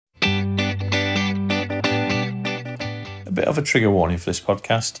a bit of a trigger warning for this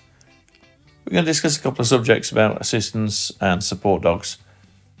podcast. We're going to discuss a couple of subjects about assistance and support dogs.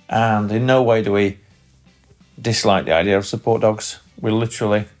 And in no way do we dislike the idea of support dogs. We're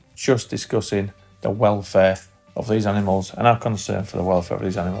literally just discussing the welfare of these animals and our concern for the welfare of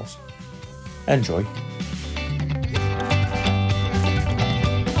these animals. Enjoy.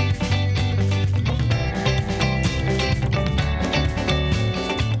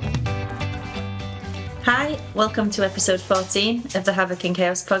 Hi, welcome to episode 14 of the Havoc and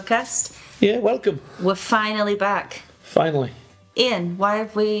Chaos podcast. Yeah, welcome. We're finally back. Finally. Ian, why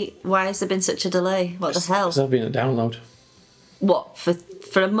has there been such a delay? What the hell? Because I've been a download. What, for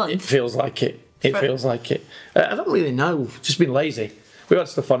a month? It feels like it. Feels like it. I don't really know. Just been lazy. We've had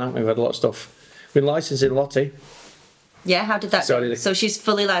stuff on, haven't we? We've had a lot of stuff. Been licensing Lottie. Yeah, how did that go? So she's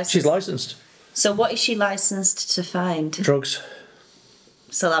fully licensed? She's licensed. So what is she licensed to find? Drugs.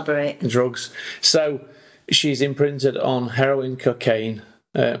 So elaborate. Drugs. So she's imprinted on heroin, cocaine.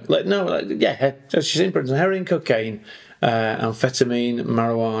 She's imprinted on heroin, cocaine, amphetamine,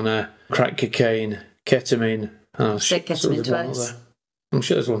 marijuana, crack cocaine, ketamine. Said ketamine twice. I'm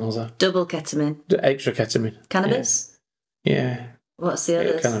sure there's one other. Double ketamine. Extra ketamine. Cannabis? Yeah. What's the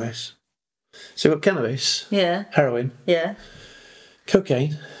others? Cannabis. So we've got cannabis. Yeah. Heroin. Yeah.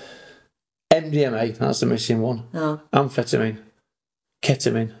 Cocaine. MDMA, that's the missing one. Oh. Amphetamine.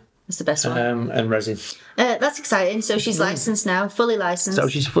 Ketamine. That's the best one. And resin. That's exciting. So she's licensed now, fully licensed. So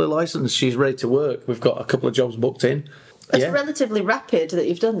she's fully licensed. She's ready to work. We've got a couple of jobs booked in. It's relatively rapid that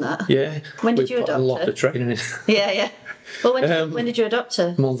you've done that. Yeah. When did you adopt her? A lot of training in. Yeah. Well, when did you adopt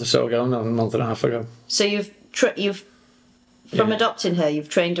her? A month or so ago, no, a month and a half ago. So from adopting her, you've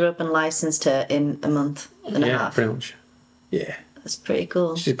trained her up and licensed her in a month and a half? Yeah, pretty much. Yeah. That's pretty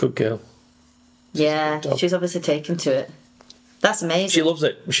cool. She's a good girl. She's obviously taken to it. That's amazing. She loves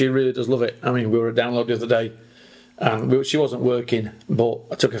it. She really does love it. I mean, we were a download the other day, and she wasn't working, but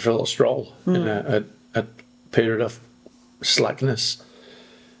I took her for a little stroll in a period of slackness,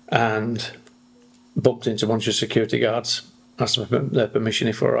 and bumped into a bunch of security guards, asked them their permission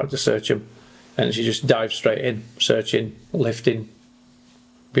if we were right to search them, and she just dived straight in, searching, lifting.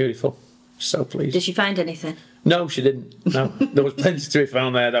 Beautiful. So pleased. Did she find anything? No, she didn't. No, there was plenty to be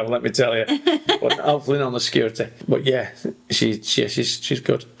found there, though. Let me tell you. But hopefully not on the security. But yeah, she's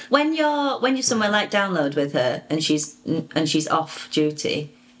good. When you're somewhere like download with her and she's off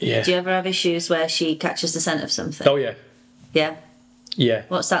duty, do you ever have issues where she catches the scent of something? Oh yeah. Yeah. Yeah.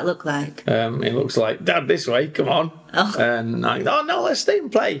 What's that look like? It looks like, Dad, this way. Come on. Oh. And I go, oh no, let's stay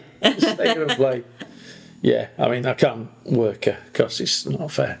and play. Let's stay here and play. Yeah. I mean, I can't work her because it's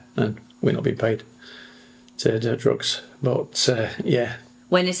not fair, and we're not being paid to do drugs. But yeah.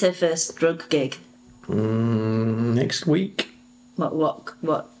 When is her first drug gig? Next week. What?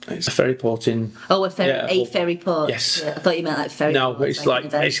 It's a ferry port in. Oh, a ferry port. Yes. Yeah, I thought you meant like ferry. No, it's like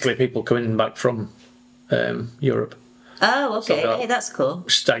basically people coming back from Europe. Oh, okay. Hey, that's cool.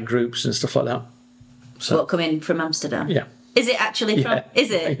 Stag groups and stuff like that. So, what, coming from Amsterdam? Yeah. Is it actually from? Is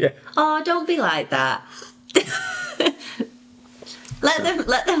it? Yeah. Oh, don't be like that.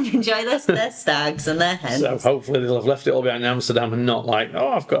 Let them enjoy their stags and their hens. So hopefully they'll have left it all behind in Amsterdam and not like, oh,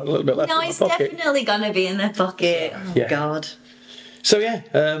 I've got a little bit left in my pocket. No, it's definitely going to be in their pocket. Oh, God. So, yeah,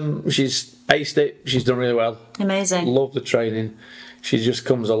 she's aced it. She's done really well. Amazing. Love the training. She just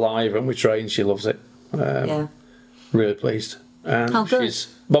comes alive and we train. She loves it. Really pleased. And she's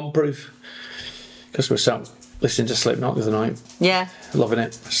bomb-proof because we're sat listening to Slipknot the other night. Yeah. Loving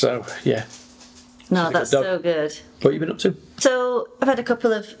it. So, yeah. No, that's so good. What have you been up to? So I've had a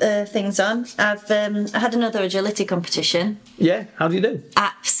couple of things on. I had another agility competition. Yeah, how do you do?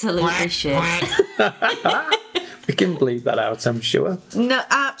 Absolutely shit. We can bleed that out, I'm sure. No,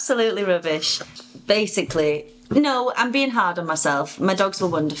 absolutely rubbish. Basically, no, I'm being hard on myself. My dogs were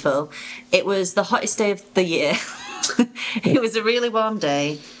wonderful. It was the hottest day of the year. It was a really warm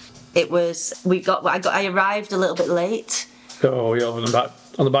day. I arrived a little bit late. Oh, you're on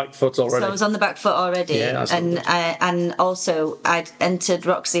the back foot already. So I was on the back foot already. Yeah, that's and also I'd entered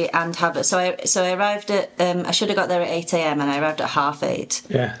Roxy and Habit. So I arrived at I should have got there at 8 a.m. and I arrived at 8:30.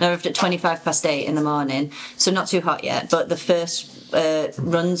 Yeah. And I arrived at 8:25 in the morning. So not too hot yet, but the first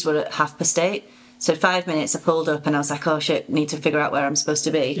runs were at 8:30. So 5 minutes I pulled up and I was like, oh shit, need to figure out where I'm supposed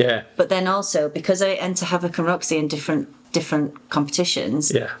to be. Yeah. But then also because I enter Havoc and Roxy in different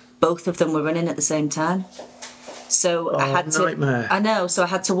competitions, both of them were running at the same time. So I had to. Nightmare. I know. So I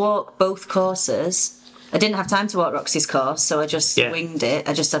had to walk both courses. I didn't have time to walk Roxy's course, so I just winged it.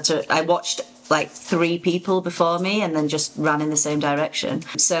 I just had to. I watched like 3 people before me and then just ran in the same direction.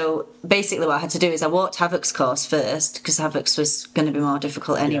 So basically what I had to do is I walked Havoc's course first because Havoc's was going to be more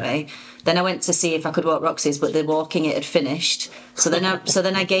difficult anyway. Yeah. Then I went to see if I could walk Roxy's, but the walking it had finished. So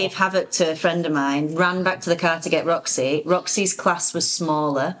then I gave Havoc to a friend of mine, ran back to the car to get Roxy. Roxy's class was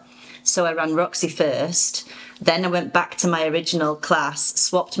smaller, so I ran Roxy first. Then I went back to my original class,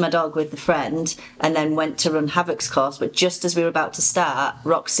 swapped my dog with the friend, and then went to run Havoc's course. But just as we were about to start,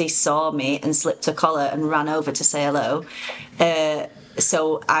 Roxy saw me and slipped her collar and ran over to say hello.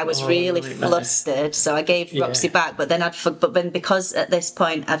 So I was really flustered. So I gave Roxy back, but then because at this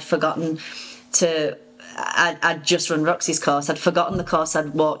point I'd forgotten to, I'd just run Roxy's course. I'd forgotten the course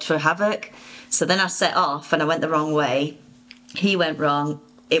I'd walked for Havoc. So then I set off and I went the wrong way. He went wrong.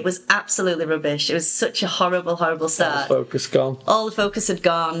 It was absolutely rubbish. It was such a horrible, horrible start. All the focus gone. All the focus had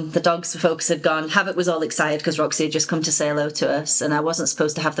gone. The dog's focus had gone. Havoc was all excited because Roxy had just come to say hello to us, and I wasn't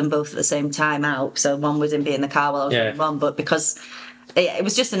supposed to have them both at the same time out, so one would be in the car while I was running one, but because it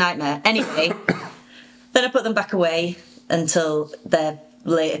was just a nightmare. Anyway, then I put them back away until their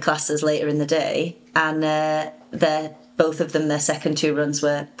later classes later in the day, and both of them, their second 2 runs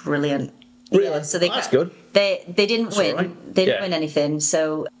were brilliant. Really? Yeah, so that's good. They didn't win. Right. They didn't win anything.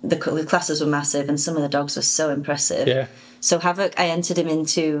 So the classes were massive, and some of the dogs were so impressive. Yeah. So Havoc, I entered him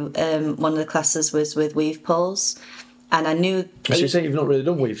into one of the classes was with weave poles, and I knew. So you say you've not really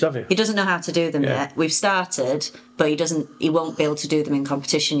done weaves, have you? He doesn't know how to do them yet. We've started, but he won't be able to do them in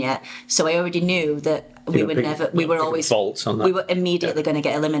competition yet. So I already knew that we were always faults on that. We were immediately going to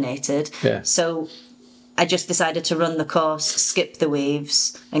get eliminated. Yeah. So I just decided to run the course, skip the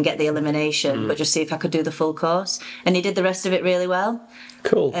weaves, and get the elimination, but just see if I could do the full course. And he did the rest of it really well.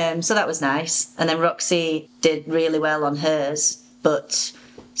 Cool. So that was nice. And then Roxy did really well on hers, but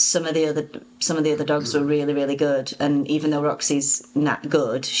some of the other dogs were really, really good. And even though Roxy's not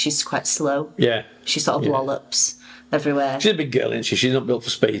good, she's quite slow. Yeah. She sort of lollops everywhere. She's a big girl, isn't she? She's not built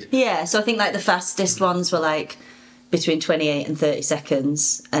for speed. Yeah, so I think like the fastest ones were like between 28 and 30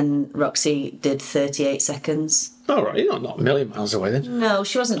 seconds, and Roxy did 38 seconds. All right, you're not a million miles away then. No,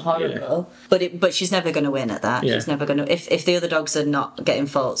 she wasn't horrible, but she's never going to win at that. Yeah. She's never going to. If the other dogs are not getting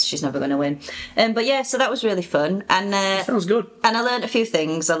faults, she's never going to win. But yeah, so that was really fun, and sounds good. And I learned a few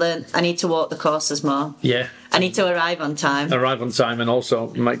things. I need to walk the courses more. Yeah. I need to arrive on time. Arrive on time, and also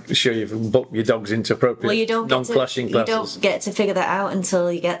make sure you've booked your dogs into appropriate non-clashing classes. You don't get to figure that out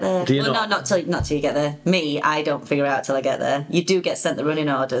until you get there. Do you not? No, not till you get there. Me, I don't figure it out till I get there. You do get sent the running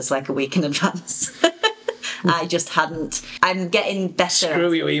orders like a week in advance. I just hadn't. I'm getting better.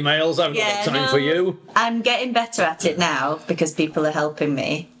 Screw your emails. I've got time for you. I'm getting better at it now because people are helping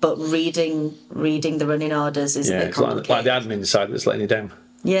me. But reading the running orders is a bit complicated. It's like the admin side that's letting you down.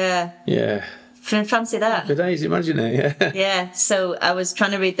 Yeah. Yeah. Fancy that. Good days, imagine it. Yeah. Yeah. So I was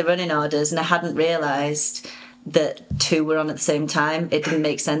trying to read the running orders and I hadn't realised that 2 were on at the same time. It didn't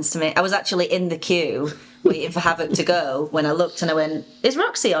make sense to me. I was actually in the queue waiting for Havoc to go when I looked and I went, is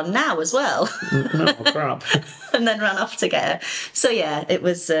Roxy on now as well? Oh, crap. And then ran off to get her. So yeah, it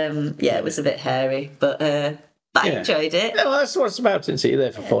was it was a bit hairy, but I enjoyed it. Yeah, well, that's what it's about, isn't it? You're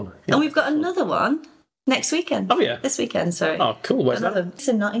there for fun. And we've got another one next weekend. Oh, yeah. This weekend, sorry. Oh, cool. Where's that? It's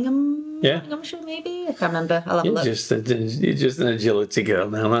in Nottingham. Yeah. Nottinghamshire, maybe? I can't remember. I'll have a look. You're just an agility girl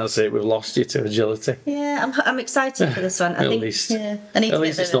now. That's it. We've lost you to agility. Yeah, I'm excited for this one. At least. Yeah, I need At to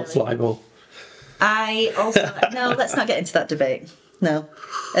least it's not flyball. I also... No, let's not get into that debate. No.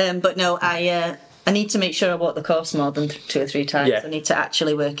 But no, I need to make sure I walk the course more than 2 or 3 times. Yeah. I need to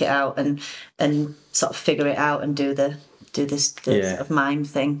actually work it out and sort of figure it out and do this sort of mime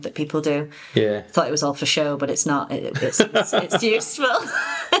thing that people do. Yeah. I thought it was all for show, but it's not. It's useful.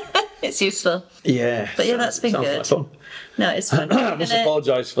 It's useful. Yeah. But yeah, that's been good. Like fun. No, it's fun. I must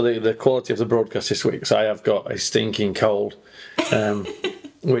apologise for the quality of the broadcast this week, because I have got a stinking cold,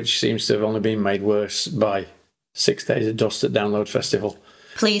 which seems to have only been made worse by 6 days of dust at Download Festival.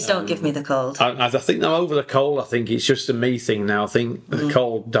 Please don't give me the cold. I think I'm over the cold. I think it's just a me thing now. I think the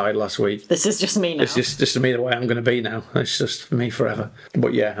cold died last week. This is just me now. It's just me the way I'm going to be now. It's just me forever.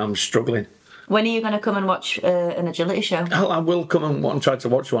 But yeah, I'm struggling. When are you going to come and watch an agility show? I will come and try to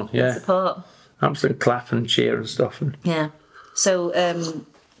watch one. Yeah. Support. Absolute clap and cheer and stuff. Yeah. So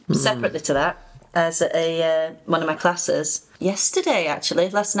separately to that, as one of my classes yesterday, actually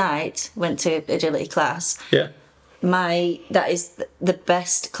last night, went to agility class. Yeah. That is the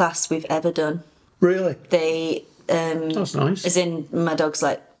best class we've ever done. Really? They that's nice. As in my dog's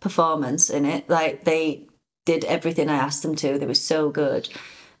like performance in it. Like they did everything I asked them to. They were so good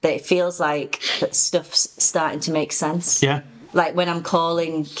that it feels like that stuff's starting to make sense. Yeah. Like when I'm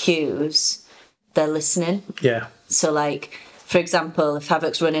calling cues, they're listening. Yeah. So like for example, if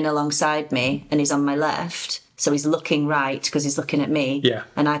Havoc's running alongside me and he's on my left, so he's looking right because he's looking at me, Yeah.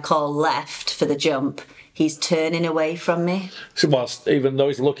 and I call left for the jump, he's turning away from me. So whilst, even though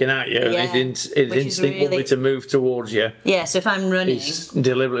he's looking at you, Yeah, his which is instinct will be really- to move towards you. Yeah, so if I'm running, He's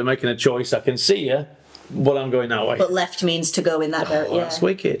deliberately making a choice. I can see you, but I'm going that way. but left means to go in that direction. Oh, that's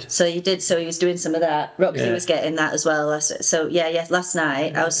wicked. So he did. So he was doing some of that. Roxy Yeah. was getting that as well. So yeah. Last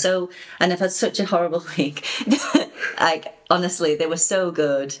night I was so, and I've had such a horrible week. Like honestly, they were so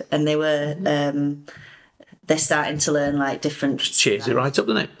good, and they were. They're starting to learn like different. Cheers it right up,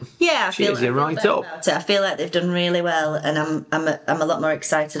 doesn't it? Yeah, I feel Cheers you right better up. about it. I feel like they've done really well, and I'm a lot more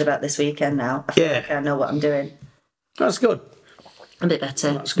excited about this weekend now. I feel Yeah. like I know what I'm doing That's good. a bit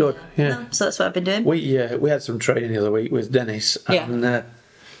better. That's good. Yeah. So that's what I've been doing. We had some training the other week with Dennis, Yeah. and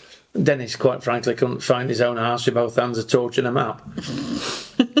Dennis, quite frankly, couldn't find his own arse with both hands, a torch and a map.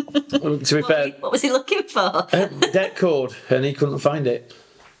 To be fair, What was he looking for? det cord, and he couldn't find it.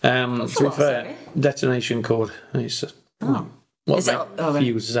 To be what, fair, sorry? detonation cord. It's what Is it- make oh, right.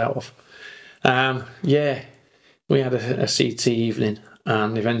 fuses out of. Yeah, we had a CT evening,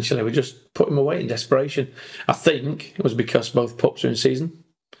 and eventually we just put him away in desperation. I think it was because both pups were in season,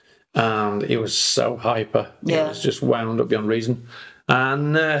 and he was so hyper. Yeah. He was just wound up beyond reason,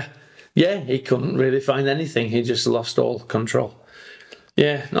 and yeah, he couldn't really find anything. He just lost all control.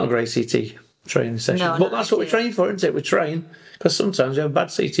 Yeah, not a great CT training session, No, but not that's what we ideal. train for, isn't it? We train because sometimes we have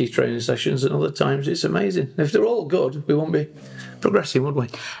bad CT training sessions, and other times it's amazing. If they're all good, we won't be progressing, would we?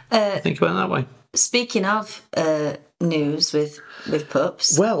 Think about it that way. Speaking of news with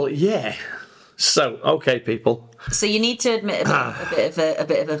pups, Well, yeah. So, okay, people. so you need to admit a bit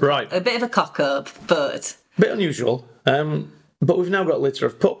of a Right. a bit of a cock up, but Bit unusual, but we've now got a litter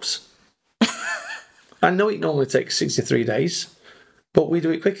of pups. I know it normally takes 63 days, but we do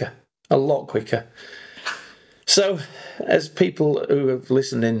it quicker, a lot quicker. So, as people who have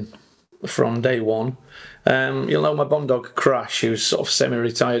listened in from day one, you'll know my bomb dog Crash, who's sort of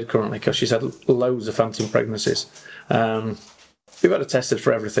semi-retired currently because she's had loads of phantom pregnancies. We've had her tested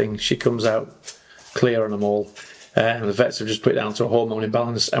for everything. She comes out clear on them all. The vets have just put it down to a hormone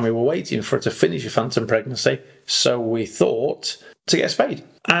imbalance, and we were waiting for her to finish a phantom pregnancy, so we thought to get spayed.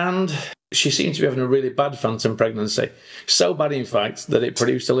 And she seemed to be having a really bad phantom pregnancy. So bad, in fact, that it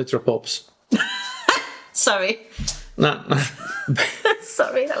produced a litter of pups. sorry, Now,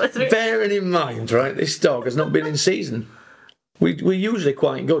 sorry, that was really... bearing in mind, right, this dog has not been in season. We're usually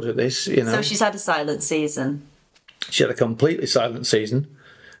quite good at this, you know. So she's had a silent season. She had a completely silent season,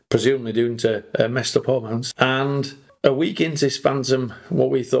 presumably due to messed up hormones. And a week into this phantom, what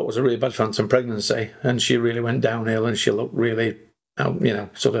we thought was a really bad phantom pregnancy, and she really went downhill, and she looked really,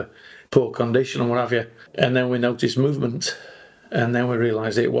 sort of poor condition and what have you. And then we noticed movement, and then we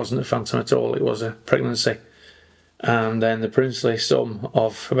realised it wasn't a phantom at all, it was a pregnancy. And then the princely sum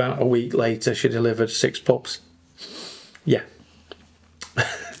of about a week later, she delivered 6 pups. Yeah.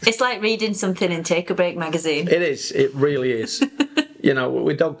 It's like reading something in Take a Break magazine. It is. It really is. You know,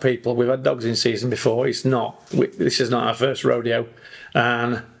 we're dog people. We've had dogs in season before. This is not our first rodeo.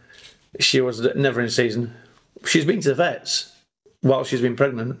 And she was never in season. She's been to the vets while she's been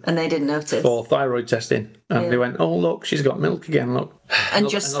pregnant And they didn't notice. for thyroid testing. And they went, oh, look, she's got milk again, look. And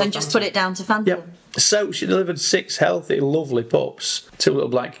just put it down to phantom. Yep. So she delivered 6 healthy, lovely pups. 2 little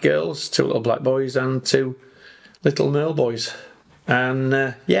black girls, 2 little black boys, and 2 little merle boys.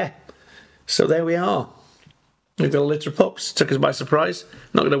 And, yeah. So there we are. We've got a litter of pups. Took us by surprise.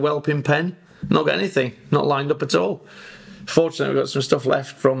 Not got a whelping pen. Not got anything. Not lined up at all. Fortunately, we've got some stuff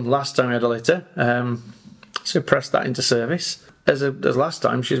left from last time we had a litter. So we pressed that into service. As last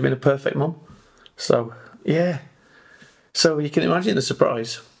time, she's been a perfect mum. So, yeah. So you can imagine the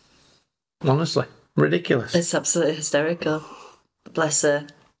surprise. Honestly. Ridiculous. It's absolutely hysterical. Bless her.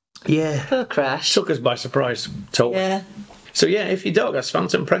 Yeah. Poor Crash. Took us by surprise. Totally. Yeah. So yeah, if your dog has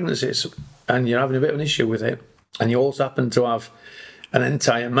phantom pregnancies and you're having a bit of an issue with it, and you also happen to have an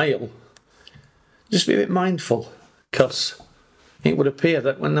entire male, just be a bit mindful, because it would appear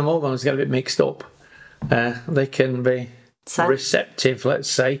that when the hormones get a bit mixed up, they can be receptive, let's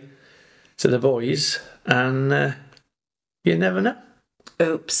say, to the boys, and you never know.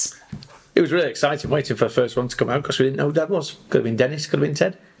 Oops. It was really exciting waiting for the first one to come out because we didn't know who Dad was. Could have been Dennis, could have been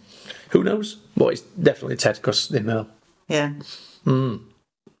Ted. Who knows? Well, it's definitely Ted because they're male. Yeah.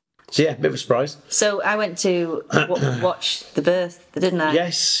 So yeah, bit of a surprise. So I went to watch the birth, didn't I?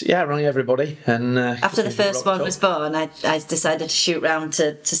 Yes, yeah, I rang everybody. And After the first one was born, I decided to shoot round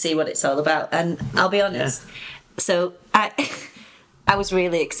to see what it's all about. And I'll be honest, so I was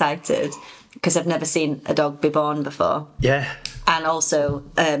really excited because I've never seen a dog be born before. Yeah. And also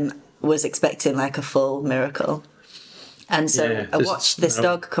was expecting like a full miracle. And so I watched this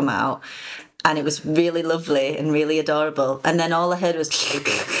dog come out, and it was really lovely and really adorable. And then all I heard was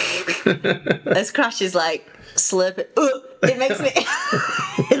as Crash is like slurping. It makes me.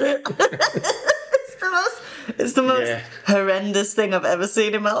 It's the most horrendous thing I've ever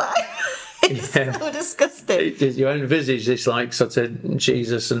seen in my life. It's so disgusting. You envisage this like sort of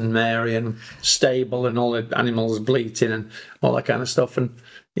Jesus and Mary and stable and all the animals bleating and all that kind of stuff. And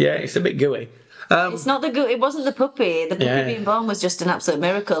yeah, it's a bit gooey. It's not the good. It wasn't the puppy. The puppy being born was just an absolute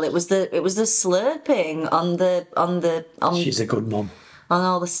miracle. It was the slurping on. She's a good mum. On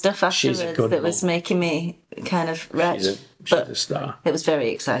all the stuff afterwards that was making me kind of wretch. She's a star. It was very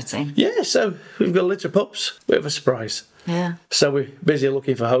exciting. Yeah, so we've got a litter of pups. Bit of a surprise. Yeah. So we're busy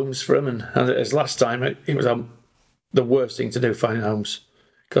looking for homes for them, and as last time, it was the worst thing to do, finding homes,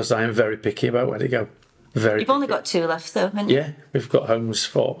 because I am very picky about where they go. You've only got 2 left, though, haven't you? Yeah, we've got homes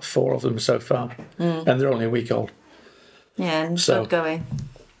for 4 of them so far, and they're only a week old. Yeah, and good going.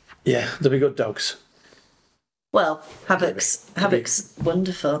 Yeah, they'll be good dogs. Well, Havoc's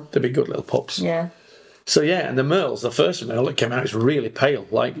wonderful. They'll be good little pups. Yeah. So yeah, and the Merles, the first Merle that came out, is really pale,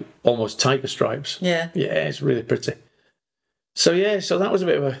 like almost tiger stripes. Yeah. Yeah, it's really pretty. So yeah, so that was a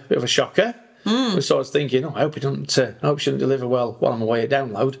bit of a shocker. We sort of thinking, I hope she doesn't deliver well while I'm away at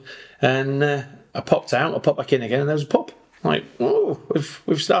download. And I popped out, I popped back in again, and there was a pup. Like, oh,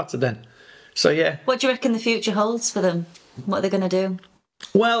 we've started then. So yeah. What do you reckon the future holds for them? What are they going to do?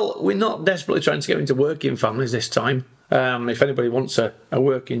 Well, we're not desperately trying to get into working families this time. If anybody wants a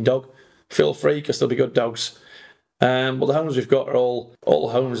working dog, feel free, because they'll be good dogs. But the homes we've got are all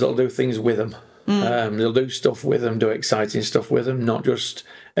homes that'll do things with them. They'll do stuff with them, do exciting stuff with them, not just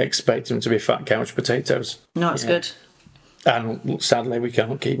expect them to be fat couch potatoes. No, it's good. And sadly, we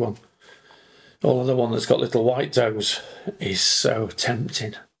can't keep one. Although the one that's got little white toes is so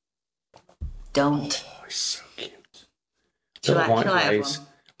tempting. Don't. Oh, it's so cute. Shall I have one?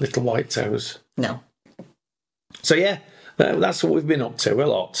 Little white toes. No. So yeah, that's what we've been up to a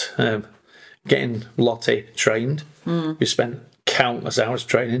lot. Getting Lottie trained. We spent countless hours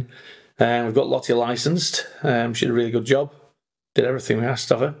training. We've got Lottie licensed. She did a really good job. Did everything we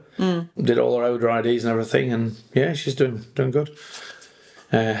asked of her. Did all her odor IDs and everything, and yeah, she's doing good.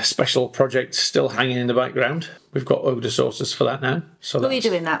 Special project still hanging in the background. We've got odor sources for that now. So who are you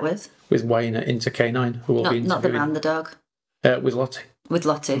doing that with? With Wayne at Inter K9, who will be interviewing. Not the man, the dog. With Lottie. With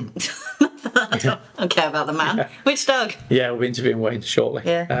Lottie. I don't care about the man. Yeah. Which dog? Yeah, we'll be interviewing Wayne shortly.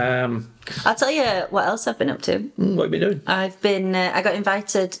 Yeah. I'll tell you what else I've been up to. What have you been doing? I've been. I got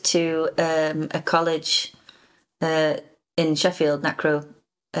invited to a college in Sheffield, Nacro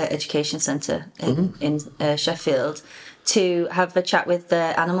Education Centre in Sheffield, to have a chat with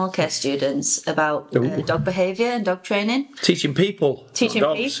animal care students about dog behaviour and dog training. Teaching people.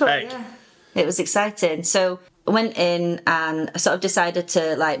 Yeah. It was exciting. So I went in and I sort of decided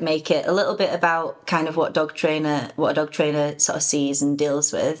to like make it a little bit about kind of what a dog trainer sort of sees and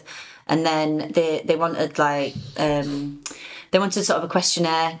deals with. And then they wanted like they wanted sort of a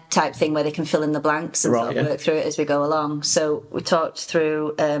questionnaire type thing where they can fill in the blanks and sort of work through it as we go along. So we talked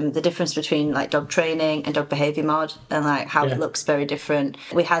through the difference between like dog training and dog behaviour mod, and like how it looks very different.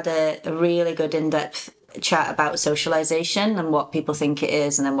 We had a really good in-depth chat about socialisation and what people think it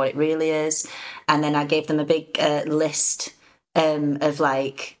is and then what it really is. And then I gave them a big list of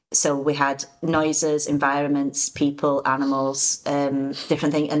like, so we had noises, environments, people, animals,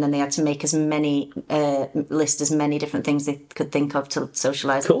 different things, and then they had to make as many list as many different things they could think of to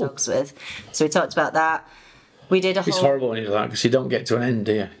socialise the dogs with. So we talked about that. We did a whole... It's horrible when you do that because you don't get to an end,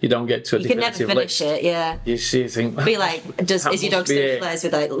 do you? You don't get to a definitive list. You can never finish it, yeah. You see, you think... Be like, is your dog socialised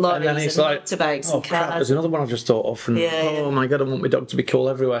with like lorries and motorbikes and cars? Crap, there's another one I've just thought of. And, oh my God, I want my dog to be cool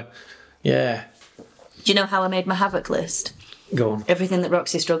everywhere. Yeah. Do you know how I made my havoc list? Go on. Everything that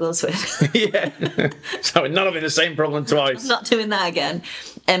Roxy struggles with. Yeah. So we're not having the same problem twice. I'm not doing that again.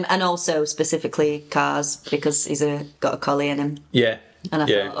 And also specifically cars, because he's got a collie in him. Yeah. And I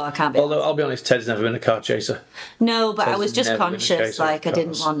thought, I can't be. Although I'll be honest, Ted's never been a car chaser. No, but I was just conscious, like I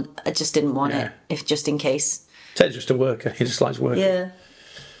just didn't want it, if just in case. Ted's just a worker. He just likes working. Yeah.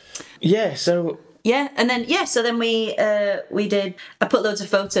 Yeah. So. Yeah, and then so then we did. I put loads of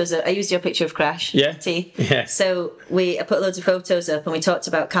photos up. I used your picture of Crash. Yeah. Teeth. Yeah. So I put loads of photos up, and we talked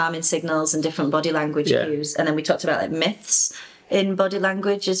about calming signals and different body language cues, and then we talked about like myths in body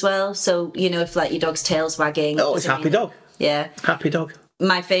language as well. So if like your dog's tail's wagging. Oh, it's happy dog. Yeah. Happy dog.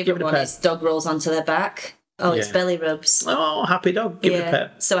 My favourite one is dog rolls onto their back. Oh, it's belly rubs. Oh, happy dog. Give it a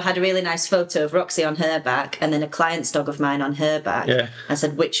pet. So I had a really nice photo of Roxy on her back and then a client's dog of mine on her back. Yeah. I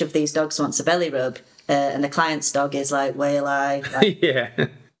said, which of these dogs wants a belly rub? And the client's dog is like whale eye, like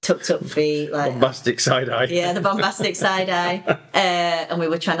tucked up feet, like bombastic side eye. Yeah, the bombastic side eye. And we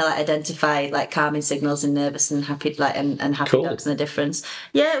were trying to like identify like calming signals in nervous and happy and happy Cool. dogs and the difference.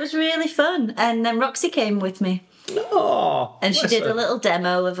 Yeah, it was really fun. And then Roxy came with me. Oh, And she did a little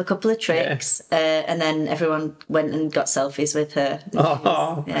demo of a couple of tricks, and then everyone went and got selfies with her.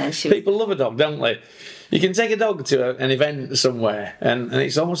 Oh, people love a dog, don't they? You can take a dog to an event somewhere, and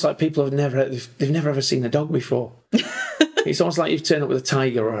it's almost like people they've never ever seen a dog before. It's almost like you've turned up with a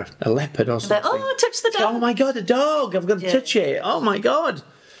tiger or a leopard or something. Like, oh, touch the dog! Oh my god, a dog! I've got to touch it! Oh my god!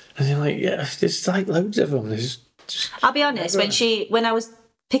 And you're like, yeah, there's like loads of them. I'll be honest, when I was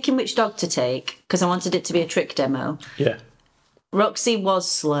picking which dog to take, because I wanted it to be a trick demo. Yeah. Roxy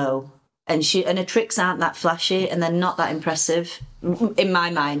was slow, and her tricks aren't that flashy, and they're not that impressive in my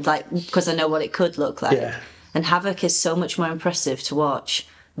mind, like because I know what it could look like. Yeah. And Havoc is so much more impressive to watch,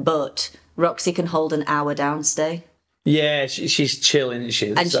 but Roxy can hold an hour downstay. Yeah, she's chilling.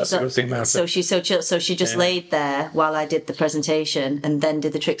 That's the good thing about so her. She's so chill. So she just laid there while I did the presentation, and then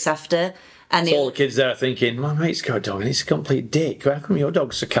did the tricks after. And all the kids there are thinking, my mate's got a dog and he's a complete dick. How come your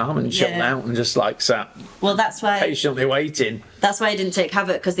dog's so calm and chilled out and just like sat that's why patiently waiting? That's why I didn't take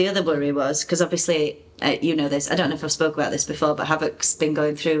Havoc, because the other worry was, because obviously, you know this, I don't know if I've spoke about this before, but Havoc's been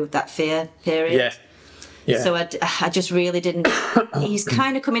going through that fear period. Yeah. Yeah. So I just really didn't. He's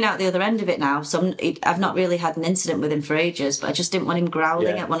kind of coming out the other end of it now. So I've not really had an incident with him for ages, but I just didn't want him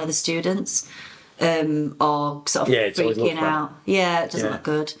growling at one of the students or sort of freaking out. Yeah, it doesn't look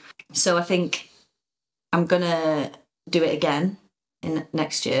good. So I think I'm gonna do it again in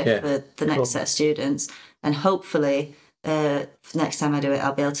next year for the next set of students, and hopefully next time I do it,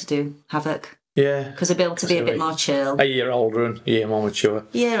 I'll be able to do Havoc. Yeah, because I'll be able to be a bit more chill. A year older and a year more mature.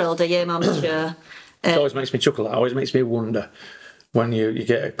 Year older, year more mature. It always makes me chuckle. It always makes me wonder when you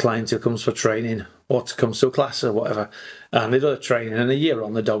get a client who comes for training or comes to a class or whatever, and they do the training, and a year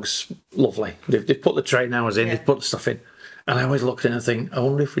on, the dog's lovely. They've put the train hours in, they've put the stuff in. And I always look at it and think, I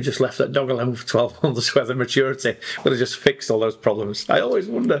wonder if we just left that dog alone for 12 months worth of maturity, would have just fixed all those problems. I always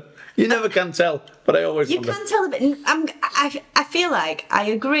wonder. You never can tell, but I always wonder. You can tell a bit. I feel like I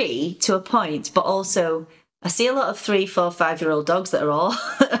agree to a point, but also I see a lot of 3, 4, 5-year-old dogs that are all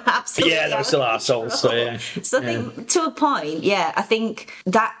absolutely they're still arseholes. So I think to a point, I think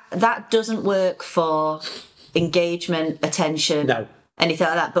that doesn't work for engagement, attention, anything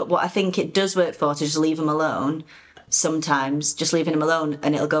like that. But what I think it does work for, to just leave them alone, sometimes just leaving them alone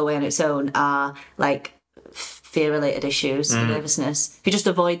and it'll go away on its own, are like fear-related issues, nervousness. If you just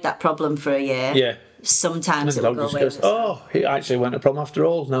avoid that problem for a year, sometimes it will go away. It actually went a problem after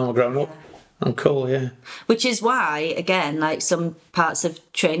all. Now I'm grown up. I'm cool, Which is why, again, like some parts of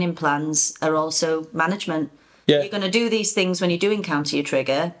training plans are also management. You're going to do these things when you do encounter your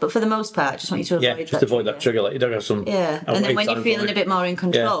trigger, but for the most part, I just want you to avoid that trigger. Like you don't have some. And then when you're feeling a bit more in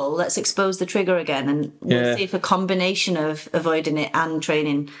control, let's expose the trigger again, and we'll see if a combination of avoiding it and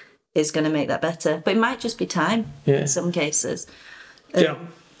training is going to make that better. But it might just be time in some cases. Tell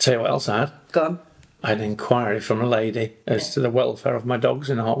you what else I had. Go on. I had an inquiry from a lady as to the welfare of my dogs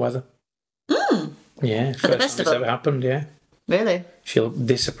in hot weather. Yeah, For the first time it's ever happened, Really? She looked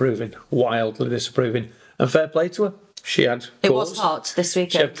disapproving, wildly disapproving. And fair play to her. She had cause. It was hot this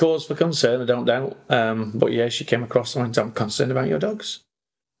weekend. She had cause for concern, I don't doubt. But she came across and went, I'm concerned about your dogs.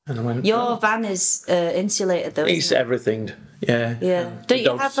 And I went, your van is insulated though, it's everything. Yeah. Don't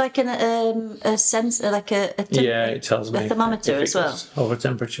you have like a sensor, like a it tells me a thermometer as well? Over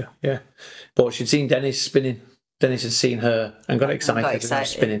temperature, But she'd seen Dennis spinning. Dennis had seen her and got excited. And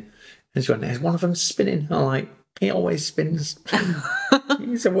spinning. And she went, is one of them spinning? I'm like, he always spins.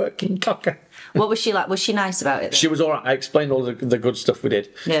 He's a working cocker. What was she like? Was she nice about it then? She was all right. I explained all the good stuff we did.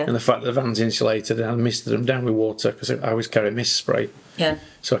 And the fact that the van's insulated, and I misted them down with water because I always carry mist spray.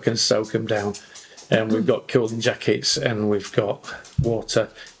 So I can soak them down. And we've got cooling jackets, and we've got water,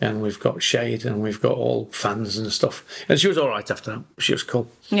 and we've got shade, and we've got all fans and stuff. And she was all right after that. She was cool.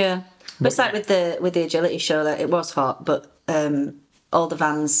 Yeah. But it's like with the agility show, that it was hot, but all the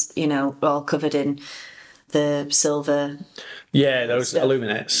vans, were all covered in the silver. Yeah, those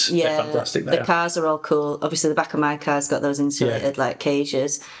illuminates. Yeah, they're fantastic. The cars are all cool. Obviously, the back of my car's got those insulated like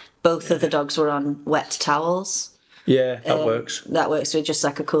cages. Both of the dogs were on wet towels. Yeah, that works. That works with just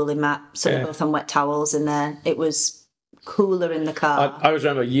like a cooling mat. So they're both on wet towels in there. It was cooler in the car. I always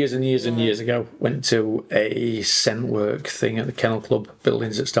remember years and years and years ago, went to a scent work thing at the Kennel Club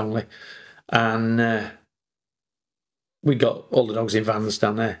buildings at Stoneleigh, and we got all the dogs in vans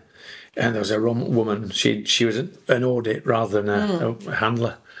down there. And there was a woman, she was an audit rather than a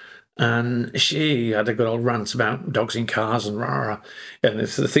handler. And she had a good old rant about dogs in cars and rah, rah. And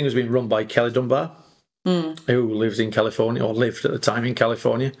the thing was being run by Kelly Dunbar. who lives in California, or lived at the time in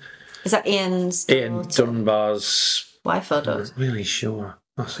California. Is that Ian Dunbar's wife or I'm daughter? not really sure.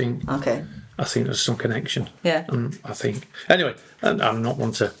 I think there's some connection. Yeah. I think. Anyway, and I'm not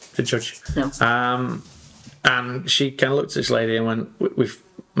one to judge. No. And she kind of looked at this lady and went, "We've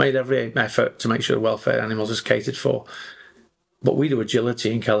made every effort to make sure the welfare of animals is catered for, but we do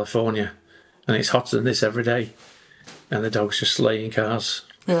agility in California, and it's hotter than this every day, and the dogs just lay in cars,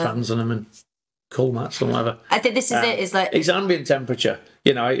 fans on them, and cool mats and whatever." I think this is it. Is like it's ambient temperature.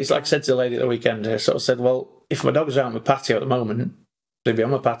 You know, it's like I said to the lady at the weekend. I sort of said, "Well, if my dogs are out on my patio at the moment, they'd be on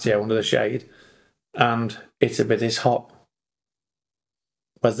my patio under the shade, and it'd be this hot.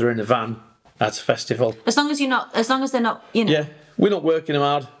 Whether they're in a van at a festival, as long as they're not, you know." Yeah, we're not working them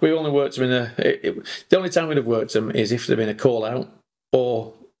hard. We only worked them the only time we'd have worked them is if there'd been a call out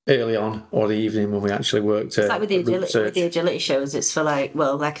or early on or the evening when we actually worked. It's like with the agility shows. It's for like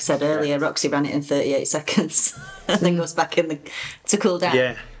I said earlier, Roxy ran it in 38 seconds and then goes back in to cool down.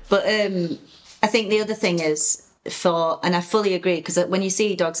 Yeah, but I think the other thing is. And I fully agree, because when you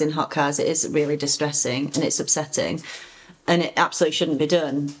see dogs in hot cars, it is really distressing and it's upsetting, and it absolutely shouldn't be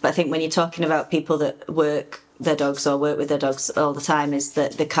done. But I think when you're talking about people that work their dogs or work with their dogs all the time, is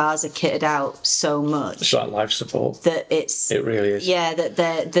that the cars are kitted out so much. It's like life support. That it really is. Yeah,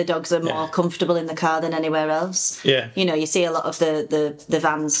 that the dogs are more comfortable in the car than anywhere else. Yeah. You know, you see a lot of the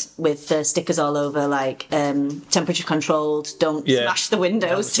vans with stickers all over, like temperature controlled, don't smash the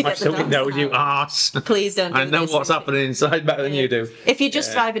windows to get the dogs out. You arse. Please don't do I know what's happening inside better than you do. If you're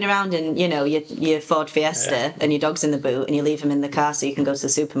just driving around in, your Ford Fiesta and your dog's in the boot and you leave him in the car so you can go to the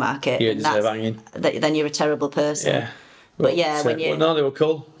supermarket, you deserve hanging. Then you're a terrible person. Yeah. But when you... no, they were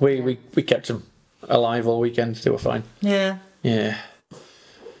cool. We kept them alive all weekend. They were fine. Yeah. Yeah.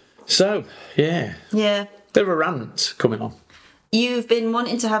 So, yeah. Yeah. Bit of a rant coming on. You've been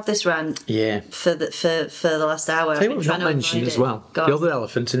wanting to have this rant for the last hour. Tell you what we've not mentioned as well. The other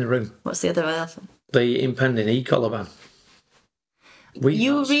elephant in the room. What's the other elephant? The impending e-collar ban.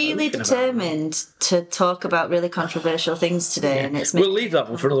 You were really determined to talk about really controversial things today, and we'll leave that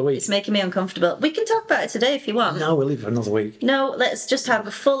one for another week. It's making me uncomfortable. We can talk about it today if you want. No, we'll leave it for another week. No, let's just have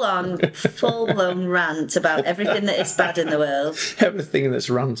a full-blown rant about everything that is bad in the world. Everything that's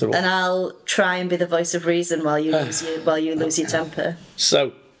rantable. And I'll try and be the voice of reason while you lose your temper.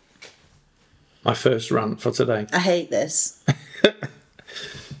 So, my first rant for today. I hate this.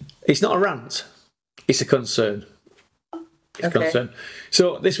 It's not a rant. It's a concern. Concern.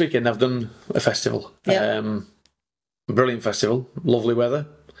 So this weekend I've done a festival. Brilliant festival, lovely weather.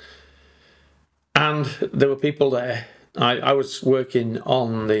 And there were people there. I was working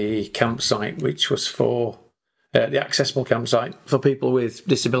on the campsite, which was for the accessible campsite for people with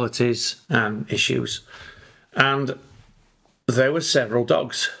disabilities and issues. And there were several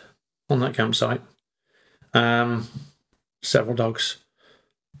dogs on that campsite. Several dogs.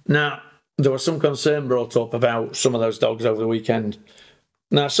 Now, there was some concern brought up about some of those dogs over the weekend.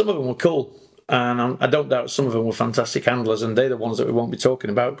 Now, some of them were cool, and I don't doubt some of them were fantastic handlers, and they're the ones that we won't be talking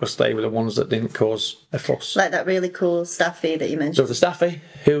about because they were the ones that didn't cause a fuss. Like that really cool Staffy that you mentioned. So the Staffy,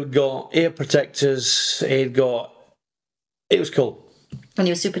 who'd got ear protectors, it was cool. And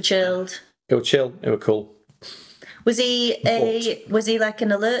he was super chilled. It was chill, it was cool. Was he like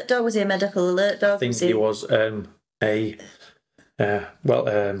an alert dog? Was he a medical alert dog? I think he was what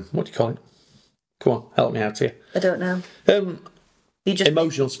do you call it? Come on, help me out here. I don't know.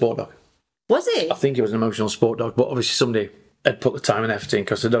 Emotional sport dog. Was he? I think it was an emotional sport dog, but obviously somebody had put the time and effort in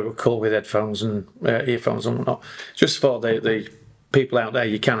because the dog was cool with headphones and earphones and whatnot. Just for the people out there,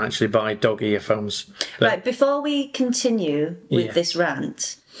 you can actually buy dog earphones. Right, before we continue with this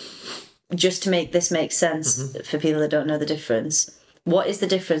rant, just to make this make sense for people that don't know the difference, what is the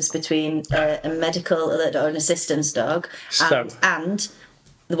difference between a medical alert or an assistance dog and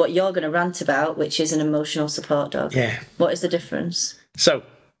what you're going to rant about, which is an emotional support dog? Yeah. What is the difference? So,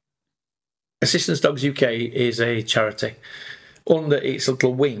 Assistance Dogs UK is a charity. Under its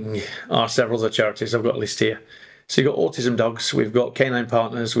little wing are several other charities. I've got a list here. So you've got Autism Dogs, we've got Canine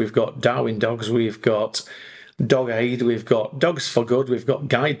Partners, we've got Darwin Dogs, we've got Dog Aid, we've got Dogs for Good, we've got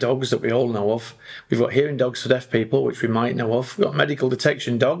Guide Dogs that we all know of, we've got Hearing Dogs for Deaf People, which we might know of, we've got Medical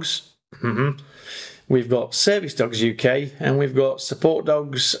Detection Dogs, we've got Service Dogs UK, and we've got Support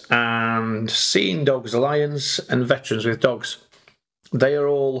Dogs and Seeing Dogs Alliance and Veterans with Dogs. They are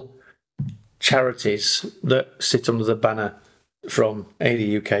all charities that sit under the banner from AD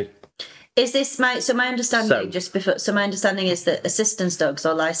UK. Is this my understanding? My understanding is that assistance dogs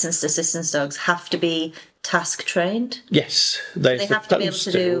or licensed assistance dogs have to be task trained. Yes, they have to be able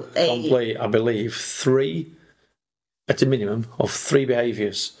to do complete, I believe, at a minimum of 3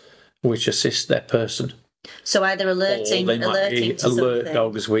 behaviours which assist their person. So either Or alerting they might be to alert something.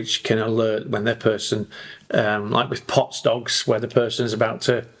 dogs, which can alert when their person, like with POTS dogs, where the person is about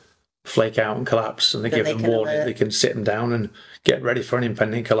to flake out and collapse, and they give they them can warning. alert. They can sit them down and get ready for an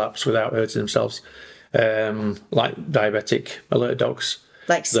impending collapse without hurting themselves. Like diabetic alert dogs.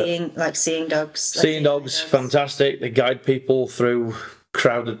 Like seeing dogs. Seeing dogs, fantastic. They guide people through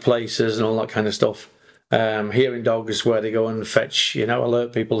crowded places and all that kind of stuff. Hearing dogs, where they go and fetch,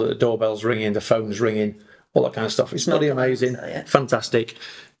 alert people that the doorbell's ringing, the phone's ringing, all that kind of stuff. It's bloody amazing, fantastic.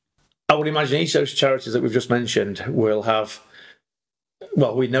 I would imagine each of those charities that we've just mentioned will have,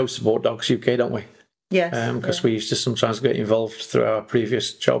 well, we know Support Dogs UK, don't we? Yes. Because we used to sometimes get involved through our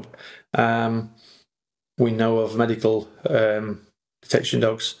previous job. We know of medical detection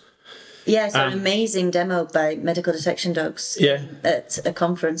dogs. Yes, an amazing demo by medical detection dogs at a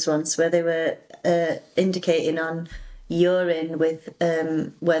conference once, where they were indicating on urine with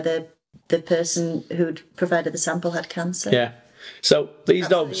whether the person who'd provided the sample had cancer. Yeah. So these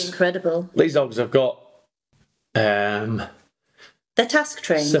Absolutely dogs, incredible. These dogs have got They're task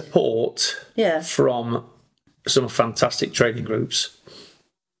trained. support from some fantastic training groups.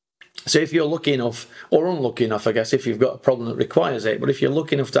 So if you're lucky enough, or unlucky enough, I guess, if you've got a problem that requires it, but if you're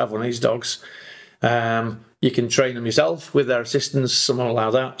lucky enough to have one of these dogs, you can train them yourself with their assistance. Some will allow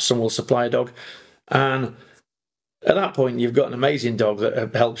that, some will supply a dog. And at that point, you've got an amazing dog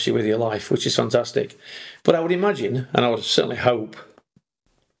that helps you with your life, which is fantastic. But I would imagine, and I would certainly hope,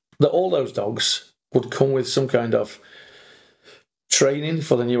 that all those dogs would come with some kind of training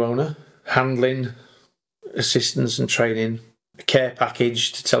for the new owner, handling, assistance and training, a care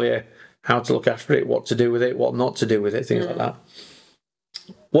package to tell you how to look after it, what to do with it, what not to do with it, things like that.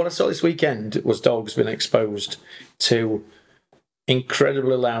 What I saw this weekend was dogs being exposed to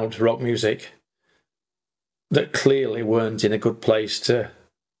incredibly loud rock music that clearly weren't in a good place to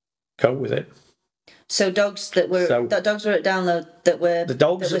cope with it. So dogs that were at download that were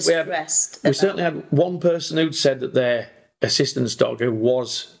stressed. We certainly had one person who'd said that their assistance dog, who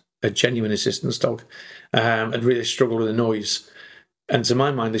was a genuine assistance dog, had really struggled with the noise. And to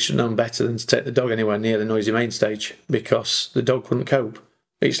my mind, they should have known better than to take the dog anywhere near the noisy main stage, because the dog couldn't cope.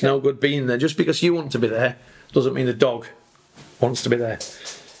 It's no good being there. Just because you want to be there doesn't mean the dog wants to be there.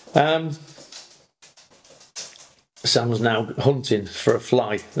 Sam's now hunting for a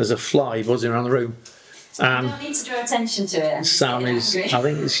fly. There's a fly buzzing around the room. You don't need to draw attention to it. Sam is, I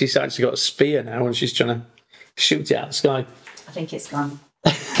think she's actually got a spear now and she's trying to shoot it out the sky. I think it's gone.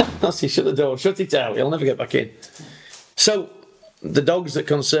 That's it, shut the door, shut it out, he'll never get back in. So, the dogs that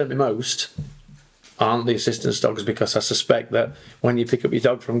concern me most aren't the assistance dogs, because I suspect that when you pick up your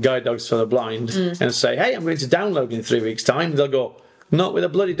dog from Guide Dogs for the Blind and say, hey, I'm going to download in 3 weeks' time, they'll go, not with a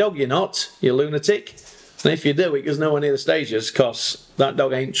bloody dog, you're not, you lunatic. And if you do, it goes nowhere near the stages, because that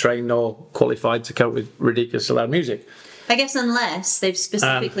dog ain't trained or qualified to cope with ridiculously loud music. I guess unless they've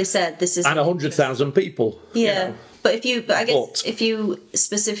specifically said this is... And 100,000 people. Yeah, you know. But if you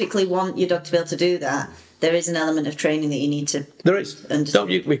specifically want your dog to be able to do that, there is an element of training that you need to... There is.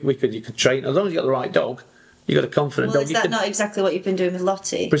 You could train, as long as you got the right dog, you got a confident dog. Is that not exactly what you've been doing with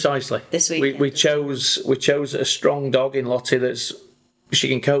Lottie? Precisely. This week. We chose a strong dog in Lottie that's... She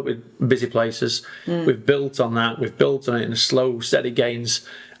can cope with busy places. We've built on that. We've built on it in slow, steady gains.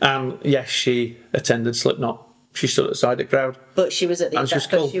 And yes, she attended Slipknot. She stood at the side of the crowd. But she was at the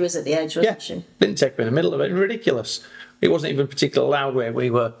edge, wasn't she? Didn't take me in the middle of it. Ridiculous. It wasn't even particularly loud where we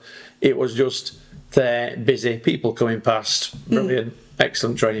were. It was just there, busy, people coming past. Brilliant,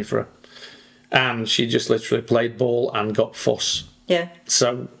 excellent training for her. And she just literally played ball and got fuss. Yeah.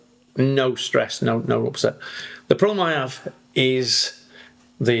 So no stress, no upset. The problem I have is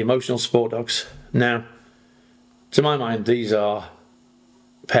the emotional support dogs. Now, to my mind, these are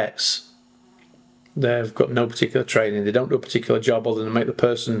pets. They've got no particular training. They don't do a particular job other than make the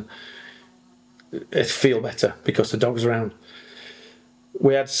person feel better because the dog's around.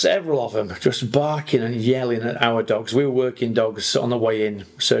 We had several of them just barking and yelling at our dogs. We were working dogs on the way in,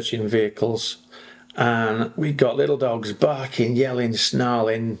 searching vehicles. And we got little dogs barking, yelling,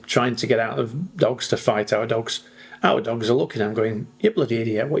 snarling, trying to get out of dogs to fight our dogs. Our dogs are looking at them going, you bloody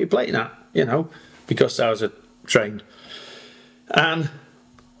idiot, what are you playing at? You know, because ours are trained. And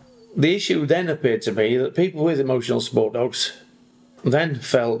the issue then appeared to be that people with emotional support dogs then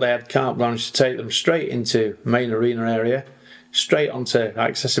felt they had carte blanche to take them straight into main arena area, straight onto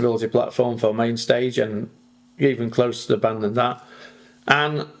accessibility platform for main stage, and even closer to the band than that.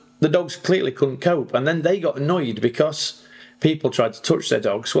 And the dogs clearly couldn't cope. And then they got annoyed because people tried to touch their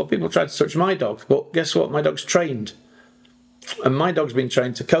dogs. Well, people tried to touch my dog, but guess what? My dog's trained. And my dog's been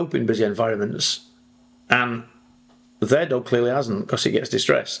trained to cope in busy environments. And their dog clearly hasn't, because it gets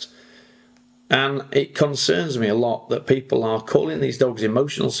distressed. And it concerns me a lot that people are calling these dogs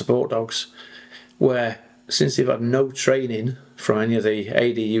emotional support dogs, where since they've had no training from any of the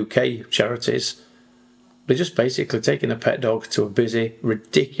AD UK charities, they're just basically taking a pet dog to a busy,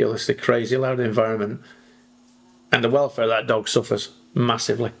 ridiculously crazy, loud environment, and the welfare of that dog suffers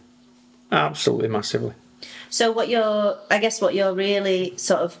massively. Absolutely massively. So what you're really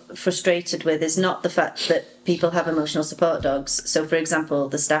sort of frustrated with is not the fact that people have emotional support dogs. So, for example,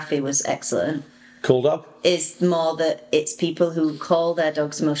 the Staffy was excellent. Cool dog. Is more that it's people who call their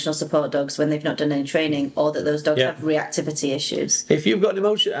dogs emotional support dogs when they've not done any training, or that those dogs have reactivity issues. If you've got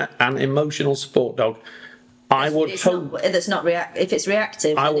an emotional support dog, I would hope that's not if it's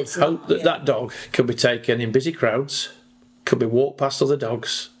reactive. I would hope that that dog could be taken in busy crowds, could be walked past other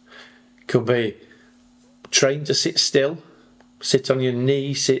dogs, could be trained to sit still, sit on your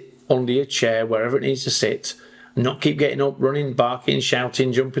knee, sit under your chair, wherever it needs to sit, not keep getting up, running, barking,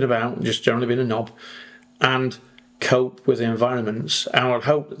 shouting, jumping about, just generally being a knob, and cope with the environments. And I would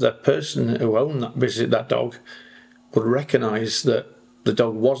hope that the person who owned that dog would recognise that the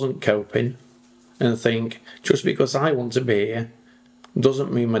dog wasn't coping and think, just because I want to be here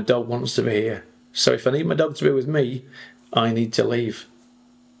doesn't mean my dog wants to be here. So if I need my dog to be with me, I need to leave.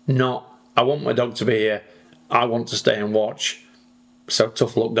 Not, I want my dog to be here, I want to stay and watch. So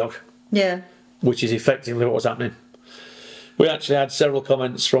tough luck, dog. Yeah. Which is effectively what was happening. We actually had several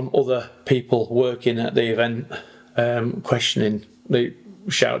comments from other people working at the event, questioning. They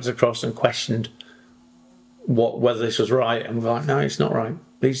shouted across and questioned whether this was right, and we're like, no, it's not right.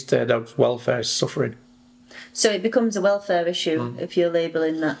 These dogs' welfare is suffering. So it becomes a welfare issue if you're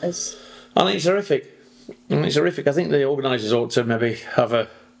labelling that as... I think it's horrific. I think the organisers ought to maybe have a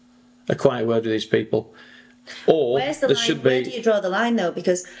quiet word with these people. Or where's the there line? should be... Where do you draw the line, though?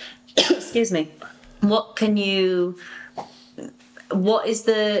 Because, excuse me, what is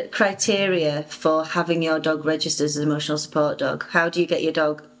the criteria for having your dog registered as an emotional support dog? How do you get your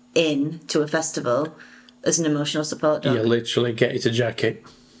dog in to a festival as an emotional support dog? You literally get it a jacket.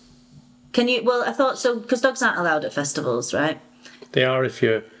 Can you? Well, I thought so, because dogs aren't allowed at festivals, right? They are if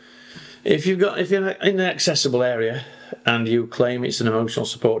you're in an accessible area and you claim it's an emotional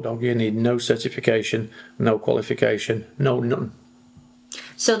support dog. You need no certification, no qualification, no nothing.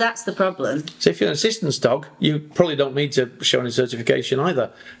 So that's the problem. So if you're an assistance dog, you probably don't need to show any certification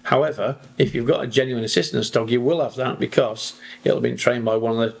either. However, if you've got a genuine assistance dog, you will have that because it'll have been trained by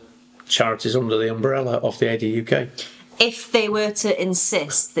one of the charities under the umbrella of the AD UK. If they were to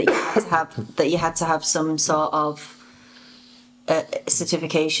insist that you had to have some sort of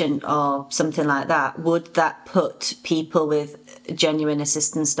certification or something like that, would that put people with genuine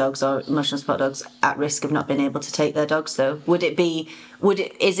assistance dogs or emotional support dogs at risk of not being able to take their dogs, though?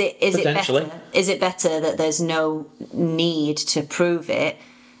 Is it better that there's no need to prove it,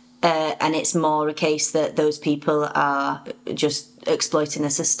 and it's more a case that those people are just exploiting the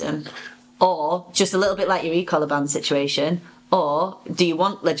system? Or just a little bit like your e-collar ban situation? Or do you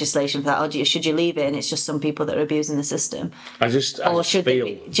want legislation for that? Or should you leave it and it's just some people that are abusing the system? I just feel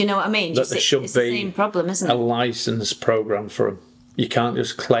do you know what I mean? That there should be the same problem, isn't it? A licence programme for them. You can't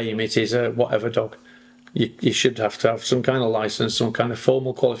just claim it is a whatever dog. You should have to have some kind of licence, some kind of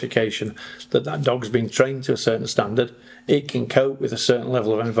formal qualification that dog's been trained to a certain standard. It can cope with a certain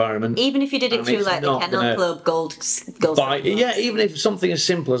level of environment. Even if you did it through like the Kennel Club Gold yeah, even if something as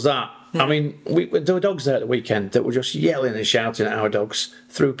simple as that. Yeah. I mean, there were dogs there at the weekend that were just yelling and shouting at our dogs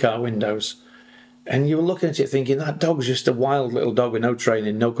through car windows. And you were looking at it thinking, that dog's just a wild little dog with no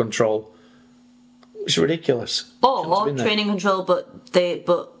training, no control. It's ridiculous. Or training control, but they've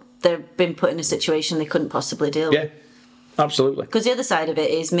been put in a situation they couldn't possibly deal with. Yeah, absolutely. Because the other side of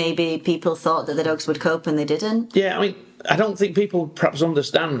it is maybe people thought that the dogs would cope and they didn't. Yeah, I mean, I don't think people perhaps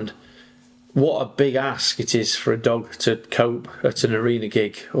understand what a big ask it is for a dog to cope at an arena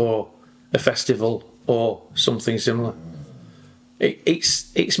gig or a festival or something similar.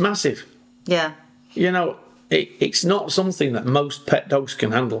 It's massive. Yeah. You know, it's not something that most pet dogs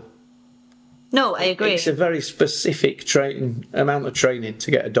can handle. No, I agree. It's a very specific amount of training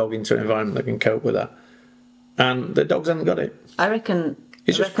to get a dog into an environment that can cope with that. And the dogs haven't got it. I reckon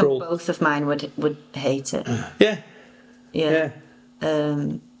cruel. Both of mine would hate it. Yeah.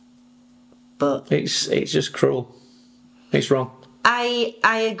 But it's just cruel. It's wrong.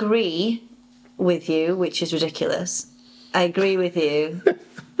 I agree with you, which is ridiculous. I agree with you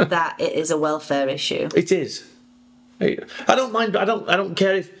that it is a welfare issue. It is. I don't mind. I don't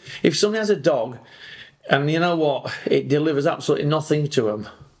care if somebody has a dog, and you know what, it delivers absolutely nothing to them,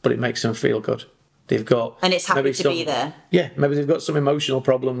 but it makes them feel good. They've got and it's happy to be there. Yeah, maybe they've got some emotional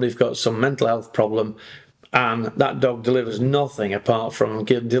problem. They've got some mental health problem. and that dog delivers nothing apart from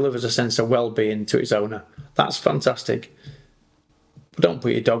delivers a sense of well-being to its owner. That's fantastic. But don't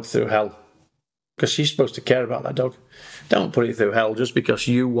put your dog through hell, because she's supposed to care about that dog. Don't put it through hell just because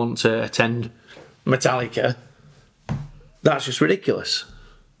you want to attend Metallica. That's just ridiculous.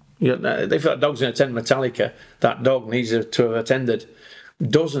 If that dog's going to attend Metallica, that dog needs to have attended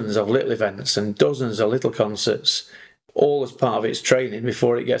dozens of little events and dozens of little concerts, all as part of its training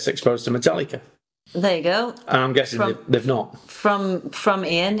before it gets exposed to Metallica. There you go. And I'm guessing they've not. From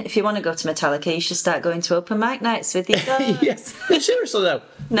Ian, if you want to go to Metallica, you should start going to open mic nights with your dogs. Yes, seriously though.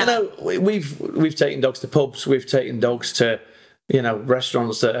 No. You know, we've taken dogs to pubs, we've taken dogs to,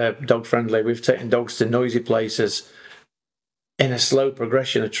 restaurants that are dog friendly, we've taken dogs to noisy places in a slow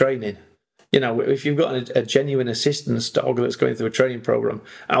progression of training. If you've got a genuine assistance dog that's going through a training program,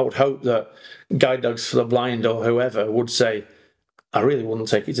 I would hope that Guide Dogs for the Blind or whoever would say, I really wouldn't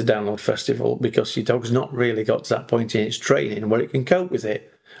take it to Download Festival because your dog's not really got to that point in its training where it can cope with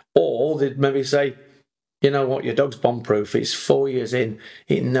it. Or they'd maybe say, you know what, your dog's bomb-proof, it's 4 years in,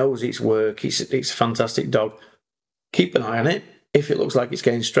 it knows its work, it's a fantastic dog. Keep an eye on it. If it looks like it's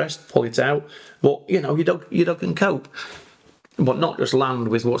getting stressed, pull it out. But, your dog can cope. But not just land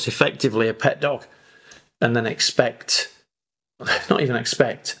with what's effectively a pet dog and then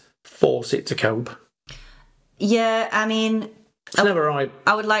force it to cope. Yeah, I mean... It's never right.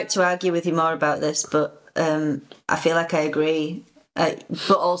 I would like to argue with you more about this, but I feel like I agree. But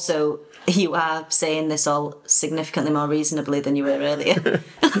also, you are saying this all significantly more reasonably than you were earlier.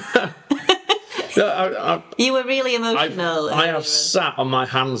 You were really emotional. I have sat on my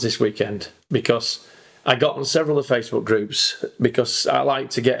hands this weekend because I got on several of the Facebook groups because I like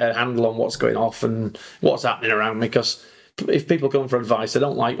to get a handle on what's going off and what's happening around me, because if people come for advice, I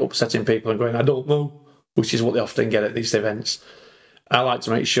don't like upsetting people and going, I don't know, which is what they often get at these events. I like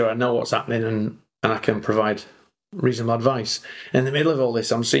to make sure I know what's happening and I can provide reasonable advice. In the middle of all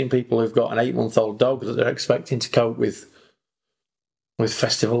this, I'm seeing people who've got an 8-month-old dog that they're expecting to cope with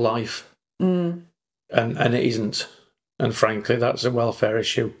festival life. And it isn't. And frankly, that's a welfare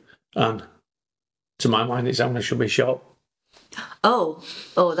issue. And to my mind, its owner should be shot. Oh,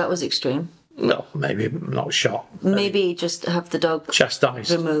 that was extreme. Well, maybe not shot. Maybe just have the dog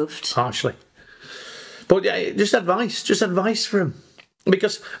chastised. Removed. Harshly. But yeah, just advice for him.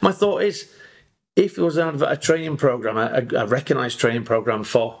 Because my thought is, if there was a training program, a recognised training program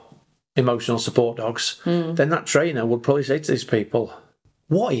for emotional support dogs, then that trainer would probably say to these people,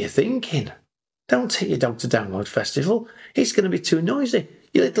 what are you thinking? Don't take your dog to Download Festival. It's going to be too noisy.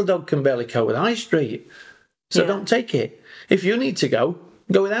 Your little dog can barely cope with High Street. So don't take it. If you need to go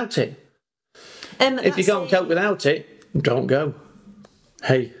without it. If you can't cope without it, don't go.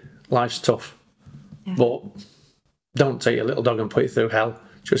 Hey, life's tough. Yeah. But don't take your little dog and put it through hell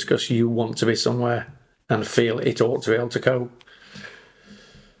just because you want to be somewhere and feel it ought to be able to cope.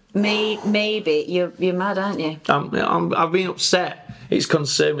 Maybe. You're mad, aren't you? I've been upset. It's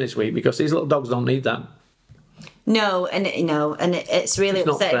concerned me this week because these little dogs don't need that. No, it's really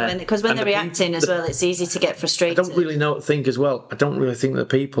upsetting because when they're reacting as well, it's easy to get frustrated. I don't really think as well. I don't really think the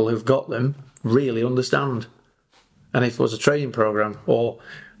people who've got them really understand. And if it was a training program or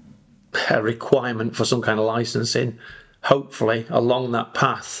a requirement for some kind of licensing, hopefully along that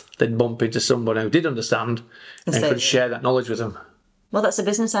path they'd bump into someone who did understand and could share that knowledge with them. Well, that's a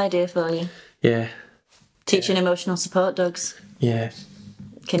business idea for you. Yeah. Teaching emotional support dogs. Yeah.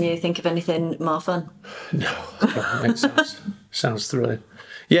 Can you think of anything more fun? No, it sounds thrilling.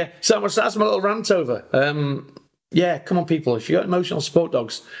 Yeah, so that's my little rant over. Yeah, come on, people. If you've got emotional support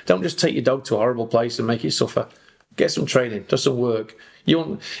dogs, don't just take your dog to a horrible place and make it suffer. Get some training, do some work.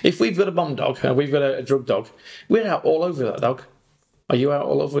 If we've got a bomb dog and we've got a drug dog, we're out all over that dog. Are you out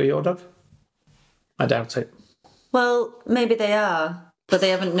all over your dog? I doubt it. Well, maybe they are, but they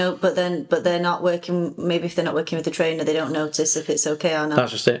haven't but they're not working. Maybe if they're not working with the trainer, they don't notice if it's okay or not.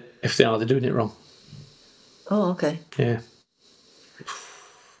 That's just it. If they are, they're doing it wrong. Oh, okay. Yeah.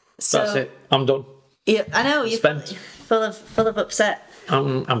 So, that's it. I'm done. Yeah, I know you're full of upset.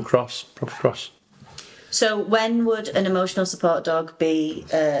 I'm cross, proper cross. So when would an emotional support dog be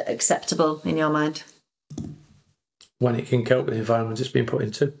acceptable in your mind? When it can cope with the environment it's been put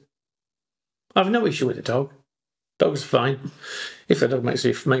into. I've no issue with the dog. Dog's fine. If that dog makes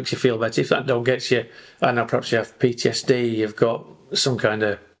you feel better, if that dog gets you, I know perhaps you have PTSD, you've got some kind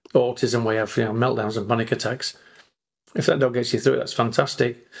of autism where you have meltdowns and panic attacks. If that dog gets you through it, that's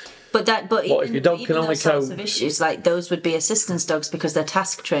fantastic. But if your dog can only cope, sorts of issues like those would be assistance dogs because they're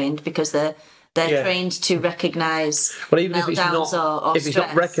task trained, because they're trained to recognise meltdowns or if stress. It's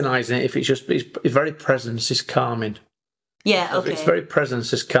not recognising it, if it's just it's very presence is calming. Yeah, okay. If its very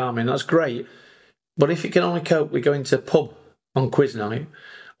presence is calming, that's great. But if it can only cope with going to a pub on quiz night,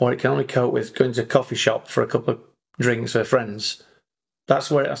 or it can only cope with going to a coffee shop for a couple of drinks with friends,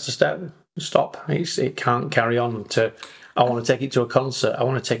 that's where it has to stop. It can't carry on to, I want to take it to a concert, I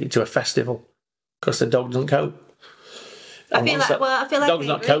want to take it to a festival, because the dog doesn't cope. I feel like the dog's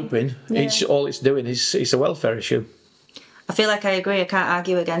not coping. Yeah. All it's doing is it's a welfare issue. I feel like I agree. I can't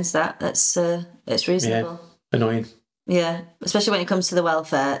argue against that. That's it's reasonable. Yeah, annoying. Yeah, especially when it comes to the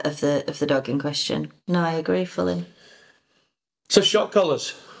welfare of the dog in question. No, I agree fully. So shock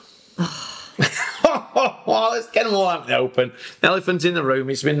collars. Let's get them all out in the open. Elephant in the room.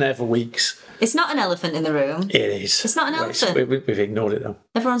 It's been there for weeks. It's not an elephant in the room. It is. It's not an elephant. We've ignored it though.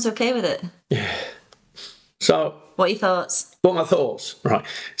 Everyone's okay with it. Yeah. So. What are your thoughts? What are my thoughts? Right.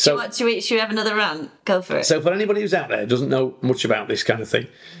 So. Should we have another rant? Go for it. So for anybody who's out there who doesn't know much about this kind of thing,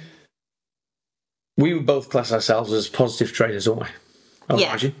 we would both class ourselves as positive trainers, don't we?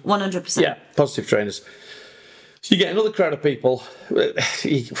 Yeah, 100%. Yeah, positive trainers. So you get another crowd of people.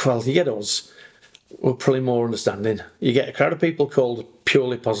 You get us. We're probably more understanding. You get a crowd of people called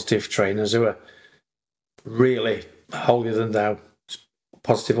purely positive trainers who are really holier than thou,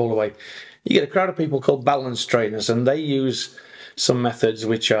 positive all the way. You get a crowd of people called balance trainers, and they use some methods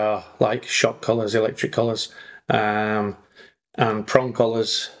which are like shock collars, electric collars, and prong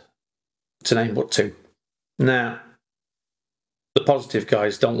collars, to name but two. Now, the positive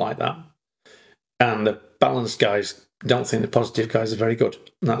guys don't like that, and the balanced guys don't think the positive guys are very good.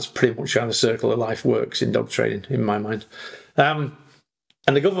 And that's pretty much how the circle of life works in dog training, in my mind. And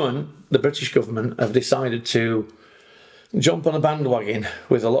the government, the British government, have decided to jump on a bandwagon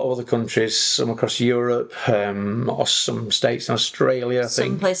with a lot of other countries, some across Europe, or some states in Australia, I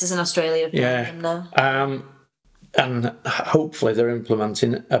think. Some places in Australia have done them now. And hopefully they're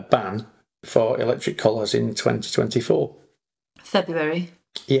implementing a ban for electric collars in 2024. February.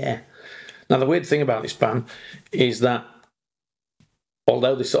 Yeah. Now, the weird thing about this ban is that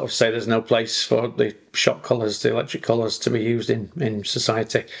although they sort of say there's no place for the shock collars, the electric collars, to be used in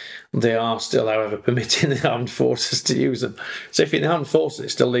society, they are still, however, permitting the armed forces to use them. So if you're in the armed forces,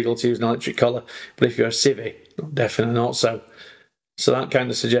 it's still legal to use an electric collar, but if you're a civvy, definitely not so. So that kind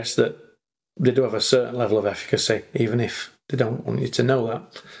of suggests that they do have a certain level of efficacy, even if they don't want you to know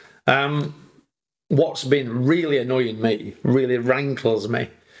that. What's been really annoying me, really rankles me,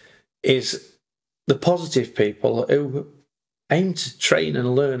 is the positive people who aim to train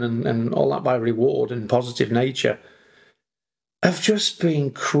and learn and all that by reward and positive nature have just been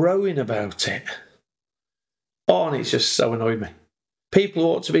crowing about it. Oh, and it's just so annoyed me. People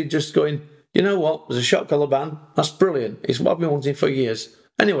ought to be just going, you know what, there's a shock collar ban, that's brilliant, it's what I've been wanting for years.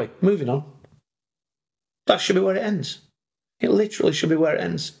 Anyway, moving on. That should be where it ends. It literally should be where it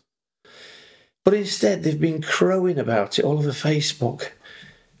ends. But instead, they've been crowing about it all over Facebook.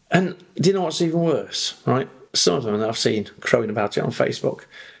 And do you know what's even worse, right? Some of them that I've seen crowing about it on Facebook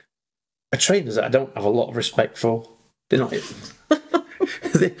are trainers that I don't have a lot of respect for. They're not.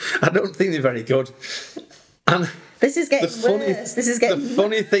 I don't think they're very good. And this is getting worse. The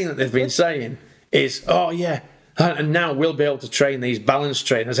funny thing that they've been saying is, oh yeah, and now we'll be able to train these balance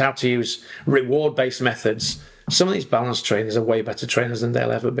trainers how to use reward-based methods. Some of these balance trainers are way better trainers than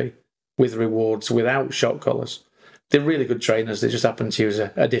they'll ever be with rewards, without shock collars. They're really good trainers, they just happen to use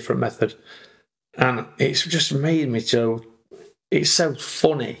a different method. And it's just made me so... It's so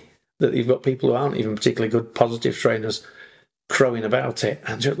funny that you've got people who aren't even particularly good positive trainers crowing about it.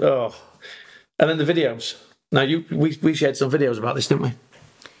 And just, oh. And then the videos. Now, we shared some videos about this, didn't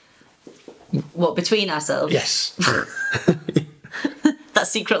we? What, between ourselves? Yes. That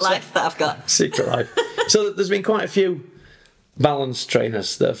secret life that I've got. Secret life. So there's been quite a few balance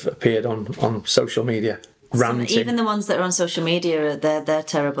trainers that have appeared on social media. Ranting. Even the ones that are on social media, they're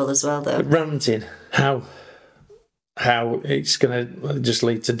terrible as well, though. Ranting how it's going to just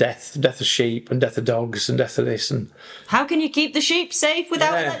lead to death of sheep and death of dogs and death of this and... How can you keep the sheep safe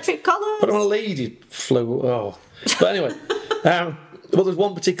without electric collars? Put on a lead, you flew. Oh. But anyway, well, there's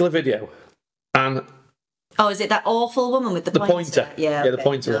one particular video, and... Oh, is it that awful woman with the pointer? Yeah, the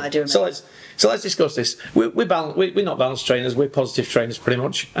pointer. No, I do remember. So let's discuss this. We're not balance trainers. We're positive trainers, pretty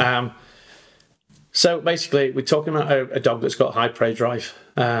much. So basically, we're talking about a dog that's got high prey drive.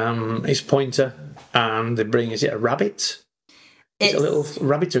 It's pointer, and they bring, is it a rabbit? Is it a little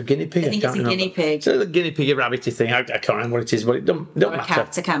rabbit or a guinea pig? I think it's a guinea pig. It's a little guinea pig, a rabbity thing. I can't remember what it is, but it don't matter.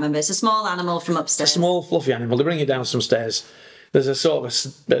 Cat, I can't remember. It's a small animal from upstairs. A small fluffy animal. They bring it down some stairs. There's a sort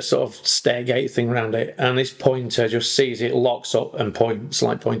of stair gate thing around it, and this pointer just sees it, locks up and points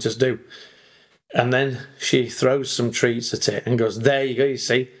like pointers do. And then she throws some treats at it and goes, there you go, you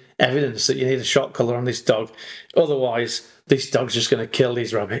see, evidence that you need a shock collar on this dog. Otherwise, this dog's just going to kill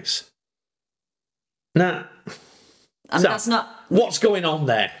these rabbits. Nah. Sam, that's not... What's going on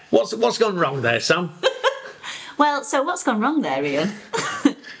there? What's gone wrong there, Sam? Well, so what's gone wrong there, Ian,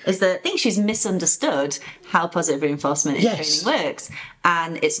 is that I think she's misunderstood how positive reinforcement in training works.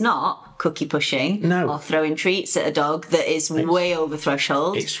 And it's not cookie pushing or throwing treats at a dog that is way over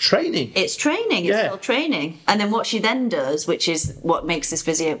threshold. It's training. It's training. It's still training. And then what she then does, which is what makes this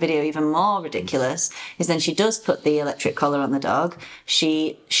video even more ridiculous, is then she does put the electric collar on the dog.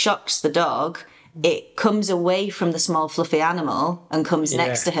 She shocks the dog. It comes away from the small fluffy animal and comes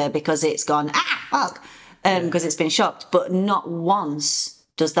next to her because it's gone, fuck, because it's been shocked. But not once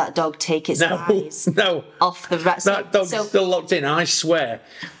does that dog take its eyes off the rat. That dog's still locked in, I swear,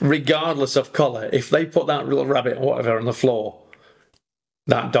 regardless of colour. If they put that little rabbit or whatever on the floor,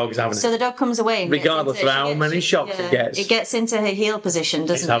 that dog's having it. So the dog comes away and regardless of how many shocks it gets. It gets into her heel position,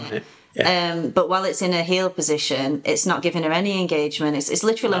 doesn't it? It's having it. Yeah. But while it's in her heel position, it's not giving her any engagement. It's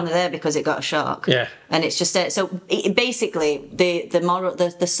literally only there because it got a shock. Yeah. And it's just basically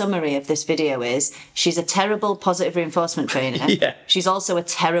the summary of this video is she's a terrible positive reinforcement trainer. Yeah. She's also a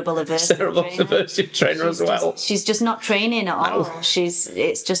terrible aversive trainer as well. She's just not training at all.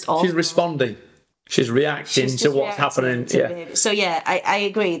 It's just awful. She's responding. She's reacting to what's happening. So I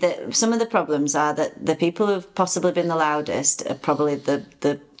agree that some of the problems are that the people who've possibly been the loudest are probably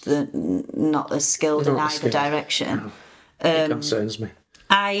the not as skilled in either direction. No. It concerns me.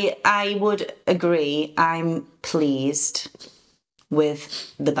 I would agree. I'm pleased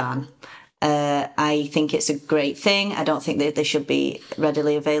with the ban. I think it's a great thing. I don't think that they should be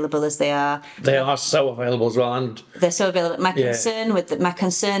readily available as they are. They are so available as well, and they're so available. My concern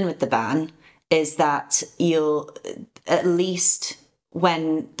with the ban is that you'll, at least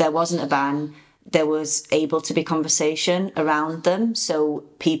when there wasn't a ban, there was able to be conversation around them, so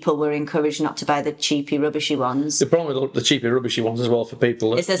people were encouraged not to buy the cheapy, rubbishy ones. The problem with the cheapy, rubbishy ones as well for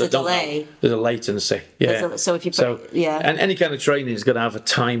people is there's a delay. There's a latency. Yeah. So if you and any kind of training is going to have a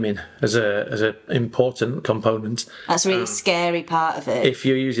timing as a important component. That's a really scary part of it. If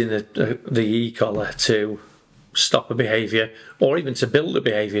you're using the e-collar to stop a behaviour or even to build a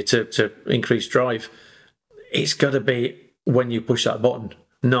behaviour to increase drive, it's got to be when you push that button,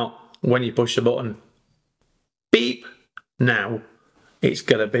 not when you push the button, beep, now. It's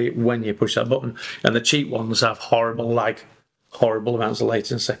going to be when you push that button. And the cheap ones have horrible lag, horrible amounts of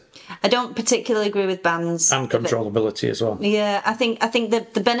latency. I don't particularly agree with bans. And controllability as well. Yeah, I think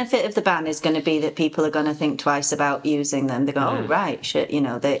that the benefit of the ban is going to be that people are going to think twice about using them. They go, oh, right, shit,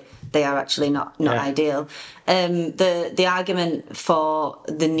 they are actually not ideal. The argument for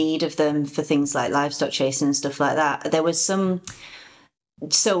the need of them for things like livestock chasing and stuff like that, there was some...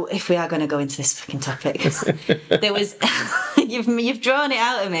 So if we are going to go into this fucking topic, there was... you've drawn it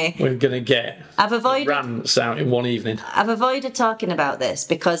out of me. We're going to get rants out in one evening. I've avoided talking about this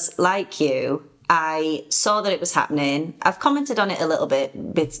because, like you, I saw that it was happening. I've commented on it a little bit,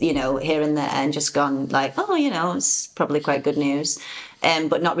 here and there, and just gone like, oh, it's probably quite good news,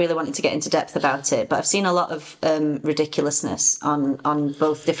 but not really wanting to get into depth about it. But I've seen a lot of ridiculousness on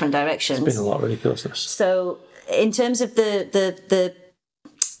both different directions. There's been a lot of ridiculousness. So in terms of the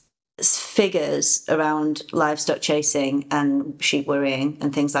figures around livestock chasing and sheep worrying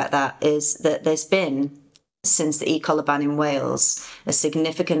and things like that, is that there's been, since the e-collar ban in Wales, a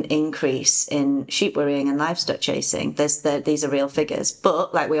significant increase in sheep worrying and livestock chasing. These are real figures,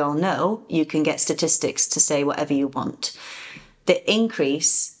 but like we all know, you can get statistics to say whatever you want. The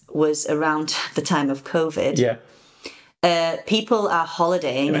increase was around the time of COVID. Yeah. People are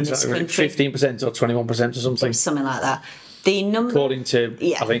holidaying in this country. 15% or 21% or something. Something like that. The number, according to,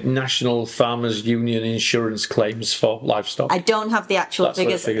 I think, National Farmers Union insurance claims for livestock. I don't have the actual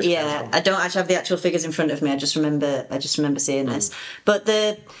figures. I don't actually have the actual figures in front of me. I just remember seeing this. But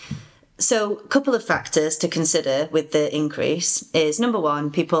so a couple of factors to consider with the increase is, number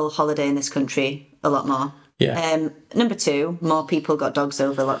one, people holiday in this country a lot more. Yeah. Number two, more people got dogs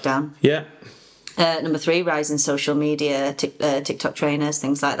over lockdown. Yeah. Number three, rise in social media, TikTok trainers,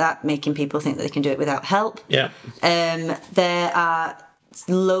 things like that, making people think that they can do it without help. Yeah. There are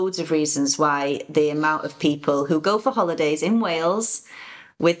loads of reasons why the amount of people who go for holidays in Wales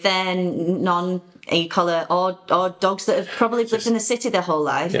with their non-e-collar or dogs that have probably lived in the city their whole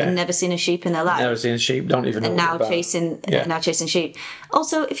life and never seen a sheep in their life. Never seen a sheep, don't even know. And now chasing sheep.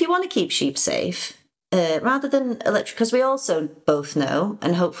 Also, if you want to keep sheep safe, rather than electric, because we also both know,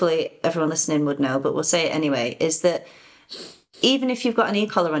 and hopefully everyone listening would know, but we'll say it anyway, is that even if you've got an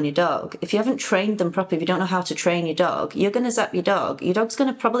e-collar on your dog, if you haven't trained them properly, if you don't know how to train your dog, you're going to zap your dog. Your dog's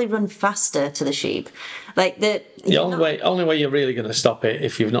going to probably run faster to the sheep. Like the only way you're really going to stop it,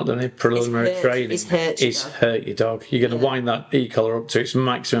 if you've not done any preliminary training, is hurt your dog. You're going to wind that e-collar up to its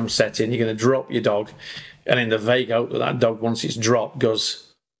maximum setting. You're going to drop your dog, and in the vague hope that dog, once it's dropped,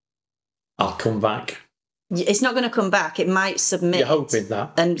 goes, "I'll come back." It's not going to come back. It might submit. You're hoping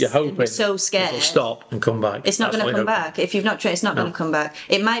that. And you're hoping you're so scared. It'll stop and come back. It's not going to come back. If you've not trained, it's not going to come back.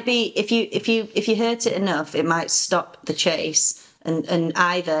 It might be if you hurt it enough, it might stop the chase and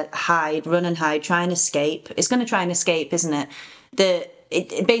either run and hide, try and escape. It's going to try and escape, isn't it? The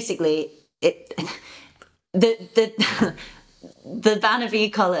ban of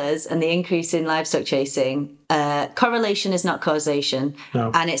e-collars and the increase in livestock chasing, correlation is not causation.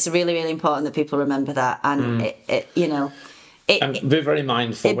 No. And it's really, really important that people remember that. And and be very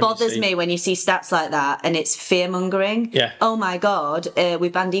mindful. It bothers me when you see stats like that and it's fear-mongering. Yeah. Oh my God, we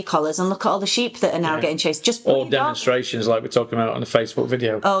banned e-collars and look at all the sheep that are now getting chased. Just or demonstrations like we're talking about on the Facebook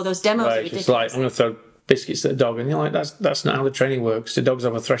video. Oh, those demos are ridiculous. It's like, I'm going to throw biscuits to the dog, and you're like, that's not how the training works. The dogs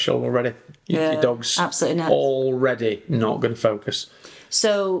have a threshold already. Your dog's absolutely not. Already not going to focus.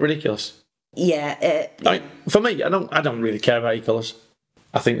 So ridiculous. Yeah. For me, I don't really care about e-collars.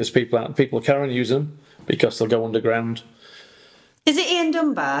 I think there's people carry on using them because they'll go underground. Is it Ian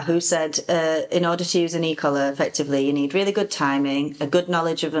Dunbar who said, in order to use an e-collar effectively, you need really good timing, a good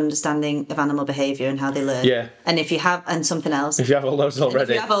knowledge of understanding of animal behaviour and how they learn. Yeah. And if you have, and something else. If you have all those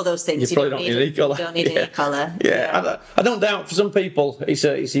already. If you have all those things, you probably don't need an e-collar. You don't need an e-collar. Yeah. I don't doubt for some people it's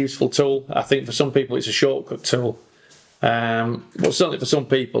a useful tool. I think for some people it's a shortcut tool. But certainly for some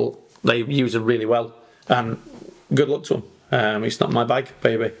people, they use it really well. And good luck to them. It's not my bag,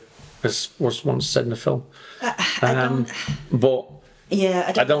 baby, as was once said in the film. But yeah,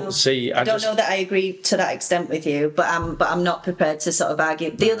 I don't know that I agree to that extent with you, but I'm not prepared to sort of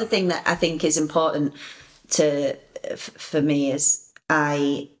argue. The other thing that I think is important for me is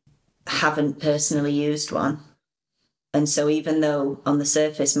I haven't personally used one, and so even though on the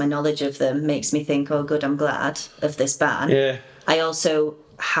surface my knowledge of them makes me think, oh, good, I'm glad of this ban. Yeah, I also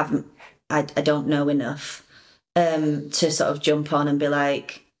haven't. I don't know enough to sort of jump on and be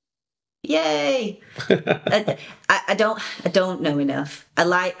like, yay. I don't know enough.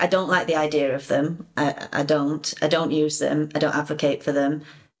 I don't like the idea of them. I don't use them. I don't advocate for them.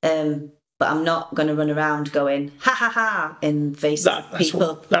 But I'm not going to run around going ha ha ha in the face of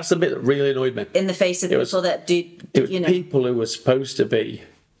people. That's the bit that really annoyed me. In the face of people that do. It was people who were supposed to be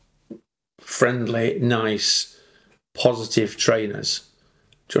friendly, nice, positive trainers,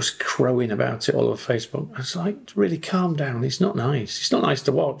 just crowing about it all over Facebook. I was like, really calm down. It's not nice. It's not nice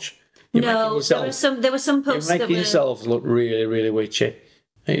to watch. There were some posts you're making yourself look really, really witchy.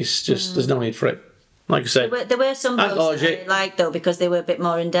 It's just there's no need for it. Like I said, there were some posts that I liked though because they were a bit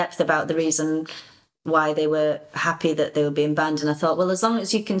more in depth about the reason why they were happy that they were being banned, and I thought, well, as long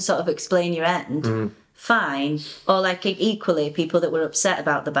as you can sort of explain your end, fine. Or like equally, people that were upset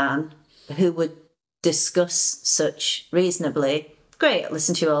about the ban who would discuss such reasonably, great,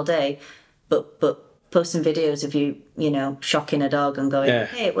 listen to you all day, but posting videos of you shocking a dog and going,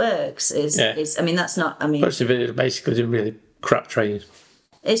 hey, it works, is I mean, that's not, I mean... Posting videos basically doing really crap training.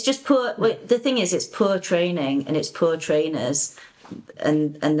 It's just poor... The thing is, it's poor training and it's poor trainers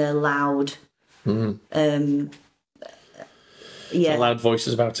and they're loud. Loud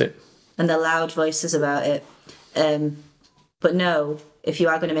voices about it. And they're loud voices about it. But no, if you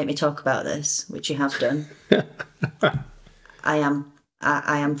are going to make me talk about this, which you have done, I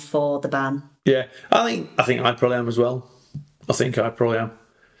am for the ban. Yeah, I think I probably am as well. I think I probably am.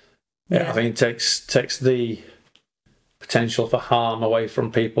 Yeah. I think it takes the potential for harm away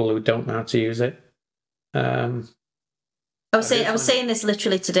from people who don't know how to use it. I was saying this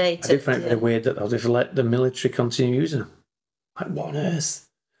literally today. I did find it really weird that they'll let the military continue using them. Like, what on earth?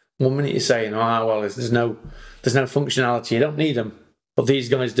 1 minute you're saying, oh well, there's no functionality, you don't need them, but these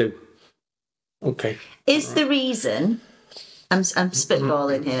guys do. Okay. Is the reason? I'm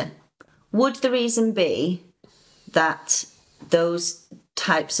spitballing here. Would the reason be that those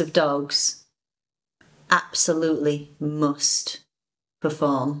types of dogs absolutely must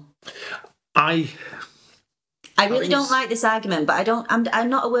perform? I really don't like this argument, but I'm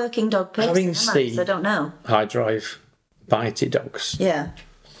not a working dog person, so I don't know. High drive, bitey dogs. Yeah.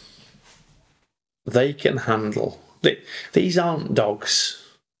 They can handle. These aren't dogs.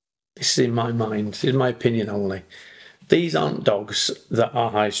 This is in my mind. This is my opinion only. These aren't dogs that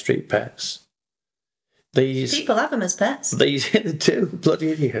are high street pets. People have them as pets. These two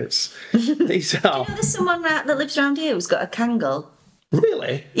bloody idiots. These are. Do you know there's someone that lives around here who's got a Kangol?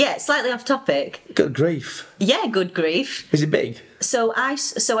 Really? Yeah, slightly off topic. Good grief. Yeah, good grief. Is it big? So I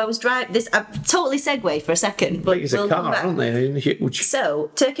was driving this. I totally segue for a second, but Big as a car, aren't they? Huge.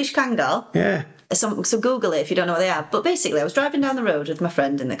 So Turkish Kangal. Yeah. So Google it if you don't know what they are. But basically, I was driving down the road with my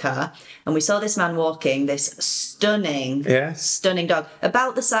friend in the car, and we saw this man walking this stunning dog,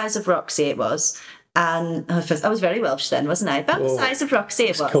 about the size of Roxy. It was. And I was very Welsh then, wasn't I? About the size of Roxy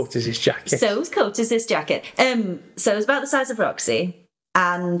it was. As coat as his jacket. So as coat as this jacket. So it was about the size of Roxy.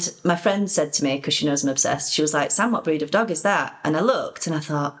 And my friend said to me, because she knows I'm obsessed, she was like, Sam, what breed of dog is that? And I looked and I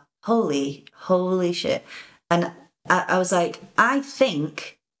thought, holy shit. And I was like, I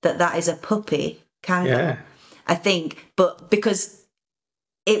think that is a puppy Kangal. Yeah. I think, but because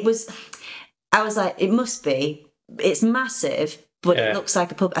I was like, it must be. It's massive, but it looks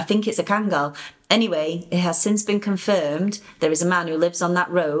like a puppy. I think it's a Kangal. Anyway, it has since been confirmed there is a man who lives on that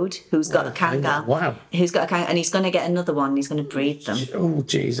road who's got a Kangal. Wow. Who's got a Kangal, and he's going to get another one. He's going to breed them. Oh,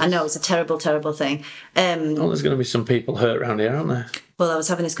 Jesus. I know, it's a terrible, terrible thing. There's going to be some people hurt around here, aren't there? Well, I was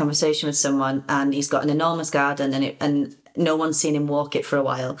having this conversation with someone, and he's got an enormous garden, and no one's seen him walk it for a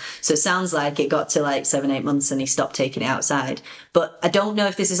while. So it sounds like it got to like 7-8 months and he stopped taking it outside. But I don't know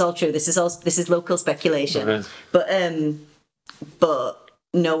if this is all true. This is local speculation. Okay. But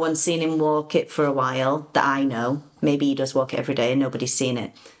no one's seen him walk it for a while that I know. Maybe he does walk it every day and nobody's seen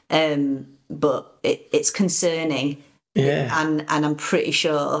it. But it's concerning. Yeah. And I'm pretty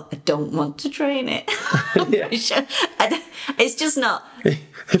sure I don't want to train it. Yeah. Sure. It's just not.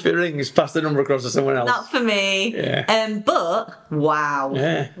 If it rings, pass the number across to someone else. Not for me. Yeah. But wow.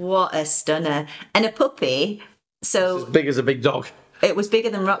 Yeah. What a stunner. And a puppy. So It's as big as a big dog. it was bigger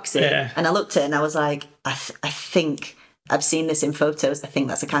than Roxy. Yeah. And I looked at it and I was like, I think I've seen this in photos. I think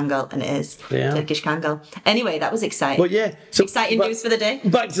that's a Kangal, and it is. Yeah. Turkish Kangal. Anyway, that was exciting. But yeah. So Exciting news for the day.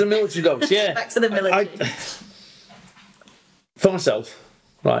 Back to the military dogs, yeah. Back to the military. For myself,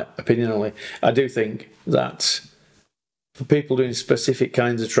 right, opinion only, I do think that for people doing specific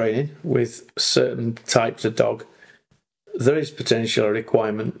kinds of training with certain types of dog, there is potential a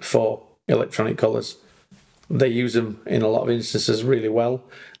requirement for electronic collars. They use them in a lot of instances really well.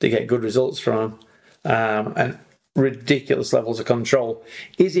 They get good results from them, and ridiculous levels of control.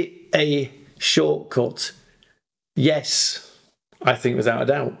 Is it a shortcut? Yes, I think without a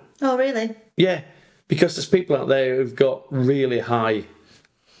doubt. Oh, really? Yeah, because there's people out there who've got really high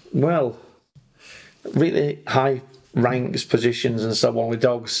ranks, positions and so on with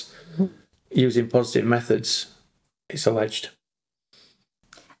dogs using positive methods, it's alleged.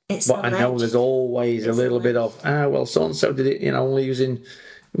 But I know there's always a little bit of, so-and-so did it, only using,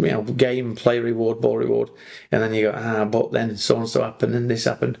 game, play reward, ball reward. And then you go, but then so-and-so happened and this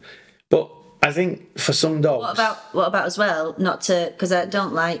happened. But I think for some dogs... What about as well, because I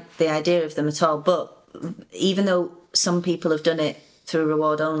don't like the idea of them at all, but even though some people have done it through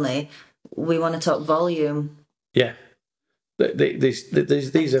reward only, we want to talk volume. Yeah. These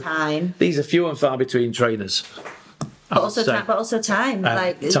are few and far between trainers. But also time.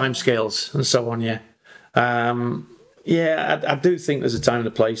 Time scales and so on, yeah. I do think there's a time and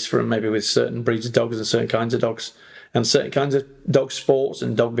a place for them, maybe with certain breeds of dogs and certain kinds of dogs and certain kinds of dog sports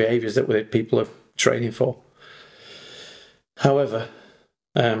and dog behaviours that people are training for. However,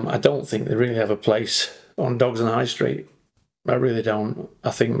 I don't think they really have a place on dogs on the high street. I really don't.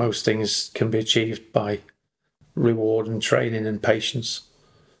 I think most things can be achieved by reward and training and patience.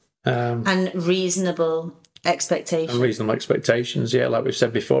 And reasonable expectations. And reasonable expectations, yeah, like we've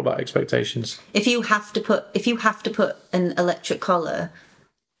said before about expectations. If you have to put an electric collar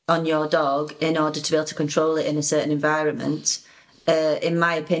on your dog in order to be able to control it in a certain environment, in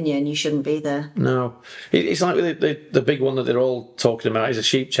my opinion, you shouldn't be there. No. It's like the big one that they're all talking about is a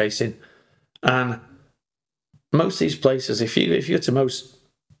sheep chasing. And most of these places, if you go to most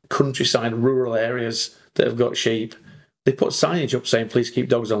countryside, rural areas that have got sheep, they put signage up saying, please keep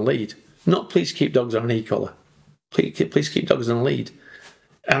dogs on lead. Not please keep dogs on an e-collar. Please keep dogs on a lead.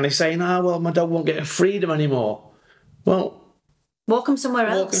 And they're saying, my dog won't get freedom anymore. Well, walk them somewhere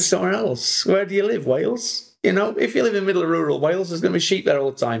else. Where do you live, Wales? If you live in the middle of rural Wales, there's going to be sheep there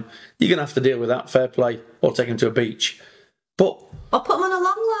all the time. You're going to have to deal with that, fair play, or take them to a beach. Or put them on a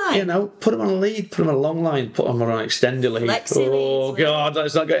long line. Put them on a lead, put them on a long line, put them on an extended lead. Flexi leads. God,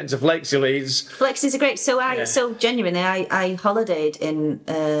 let's not get into flexi leads. Flexis are great. So genuinely, I holidayed in,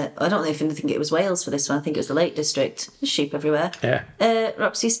 I don't even think it was Wales for this one. I think it was the Lake District. There's sheep everywhere. Yeah.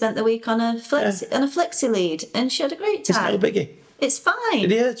 Roxy spent the week on a flexi lead, and she had a great time. It's not a biggie. It's fine.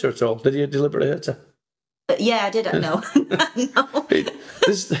 Did you hurt her at all? Did you deliberately hurt her? Yeah, I did. No. No.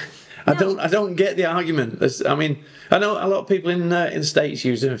 I don't get the argument. I know a lot of people in the States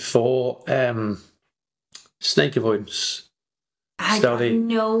use them for snake avoidance. I So have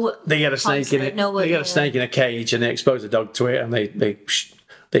no. they get a snake in it. No They get a snake in a cage and they expose the dog to it, and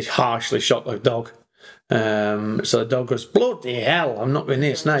they harshly shot the dog. So the dog goes, bloody hell! I'm not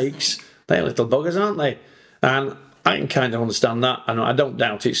near snakes. They're little buggers, aren't they? And I can kind of understand that, and I don't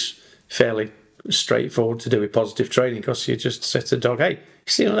doubt it's fairly straightforward to do with positive training, because you just say to the dog, "Hey, you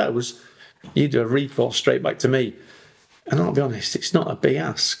see one of those? You do a recall straight back to me." And I'll be honest, it's not a big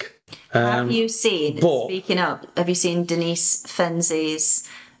ask. Have you seen, speaking up, have you seen Denise Fenzi's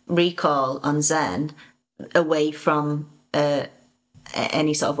recall on Zen away from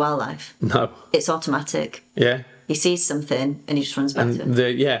any sort of wildlife? No. It's automatic. Yeah. He sees something and he just runs back to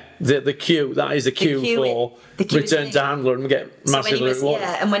it. The cue, that is the cue for return to handler and get massively rewarded.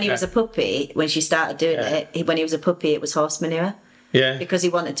 Yeah, and when he was a puppy, when she started doing it, when he was a puppy, it was horse manure. Yeah. Because he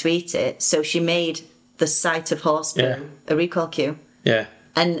wanted to eat it, so she made the sight of horse poo a recall cue. Yeah.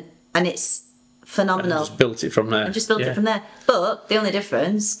 And it's phenomenal. And just built it from there. It from there. But the only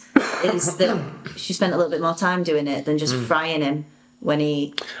difference is that she spent a little bit more time doing it than just frying him when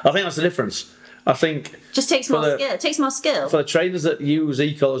he... I think that's the difference. I think... Just takes more skill. It takes more skill. For the trainers that use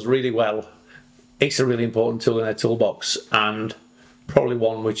e-collars really well, it's a really important tool in their toolbox, and probably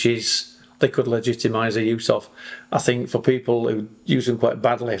one which is they could legitimise their use of. I think for people who use them quite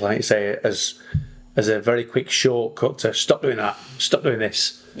badly, like you say, as a very quick shortcut to stop doing that, stop doing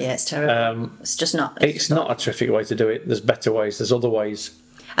this. Yeah, it's terrible. It's just not... It's not a terrific way to do it. There's better ways. There's other ways.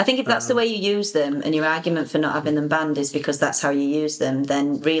 I think if that's the way you use them, and your argument for not having them banned is because that's how you use them,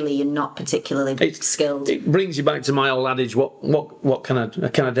 then really you're not particularly skilled. It brings you back to my old adage: what can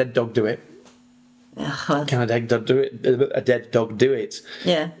a dead dog do it? Can a dead dog do it? A dead dog do it?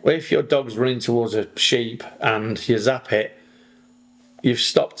 Yeah. Well, if your dog's running towards a sheep and you zap it, you've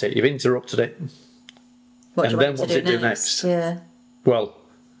stopped it. You've interrupted it. What and then what's it do next? Yeah. Well,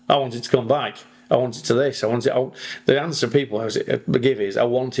 I want it to come back. I want it to this. The answer people give is, I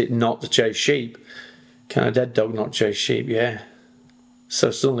want it not to chase sheep. Can a dead dog not chase sheep? Yeah.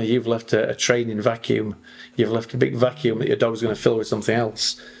 So suddenly you've left a training vacuum. You've left a big vacuum that your dog's going to fill with something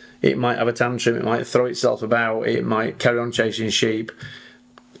else. It might have a tantrum. It might throw itself about. It might carry on chasing sheep.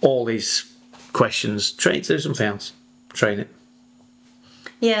 All these questions. Train it to do something else. Train it.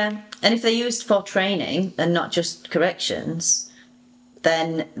 Yeah. And if they're used for training and not just corrections,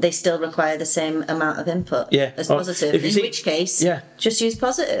 then they still require the same amount of input as positive. In which case, just use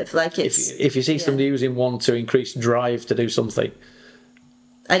positive. Like it's if you see somebody using one to increase drive to do something,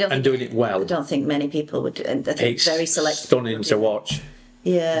 doing it well, I don't think many people would. I think it's very select. Stunning to watch.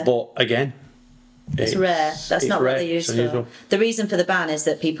 Yeah, but again, it's rare. That's not what they use for. The reason for the ban is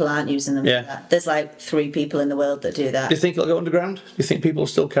that people aren't using them. For that. There's like 3 people in the world that do that. Do you think it'll go underground? Do you think people will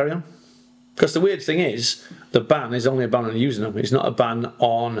still carry on? Because the weird thing is, the ban is only a ban on using them. It's not a ban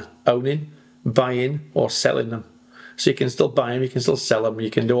on owning, buying, or selling them. So you can still buy them, you can still sell them,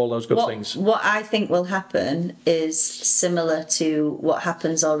 you can do all those good things. What I think will happen is similar to what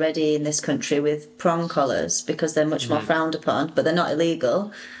happens already in this country with prong collars, because they're much more frowned upon, but they're not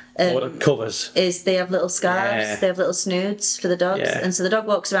illegal. What covers is they have little scarves, they have little snoods for the dogs, and so the dog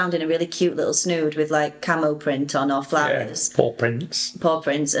walks around in a really cute little snood with like camo print on or flowers, paw prints,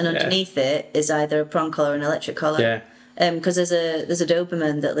 and underneath it is either a prong collar or an electric collar. Because there's a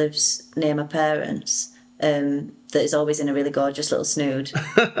Doberman that lives near my parents that is always in a really gorgeous little snood,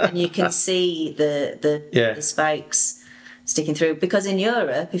 and you can see the spikes sticking through. Because in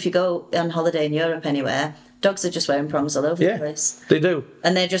Europe, if you go on holiday in Europe anywhere, dogs are just wearing prongs all over the place. They do.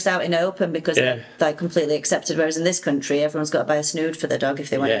 And they're just out in the open because they're like completely accepted. Whereas in this country, everyone's got to buy a snood for their dog if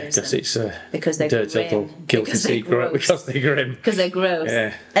they want to use them. It's a because they're dirty little guilty secret. Because they're grim. Because they're gross.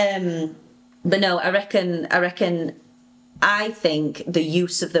 Yeah. But no, I think the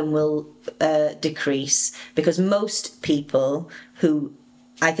use of them will decrease, because most people who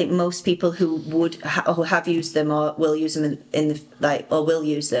would who have used them or will use them will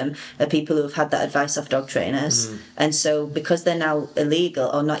use them are people who have had that advice off dog trainers. And so because they're now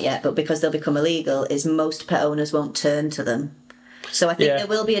illegal, or not yet, but because they'll become illegal, is most pet owners won't turn to them. So I think there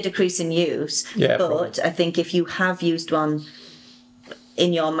will be a decrease in use. But probably. I think if you have used one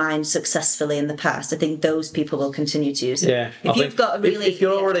in your mind successfully in the past, I think those people will continue to use it. Yeah. If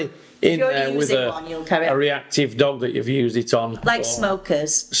you're already in there with a reactive dog that you've used it on, like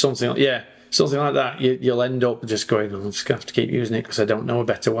smokers, something like that, you'll end up just going, I'm just going to have to keep using it because I don't know a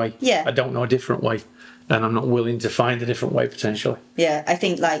better way. I don't know a different way, and I'm not willing to find a different way potentially. I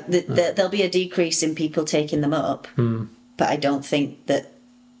think like there'll be a decrease in people taking them up, but I don't think that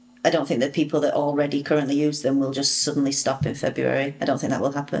people that already currently use them will just suddenly stop in February. I don't think that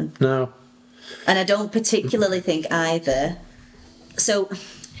will happen. No. And I don't particularly think either. So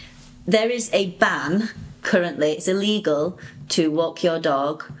there is a ban currently. It's illegal to walk your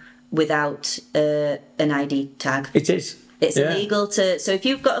dog without an ID tag. It is. It's illegal to... So if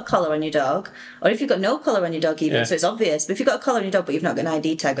you've got a collar on your dog, or if you've got no collar on your dog even, so it's obvious, but if you've got a collar on your dog but you've not got an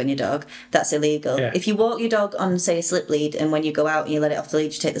ID tag on your dog, that's illegal. Yeah. If you walk your dog on, say, a slip lead, and when you go out and you let it off the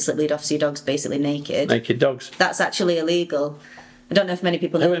lead, you take the slip lead off so your dog's basically naked. Naked dogs. That's actually illegal. I don't know if many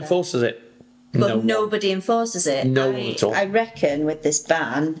people know Who that. enforces it? But nobody enforces it. No one at all. I reckon with this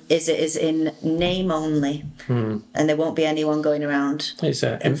ban, it is in name only. And there won't be anyone going around. It's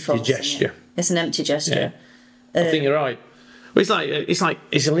an empty gesture. It's an empty gesture. Yeah. I think you're right. But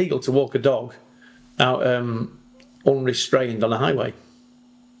it's illegal to walk a dog out unrestrained on a highway.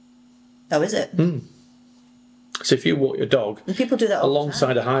 Oh, is it? So if you walk your dog And people do that all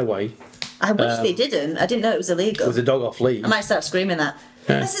alongside a highway I wish they didn't. I didn't know it was illegal. with a dog off lead, I might start screaming that.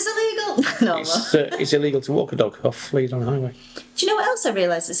 This is illegal. No, it's illegal to walk a dog off lead on a highway. Do you know what else I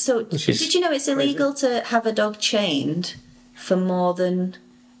realised? Did you know it's illegal to have a dog chained for more than...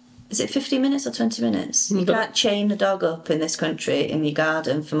 Is it 50 minutes or 20 minutes? You can't chain a dog up in this country in your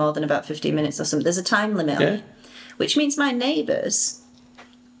garden for more than about 15 minutes or something. There's a time limit on it. Which means my neighbours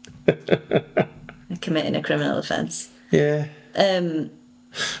are committing a criminal offence. Yeah.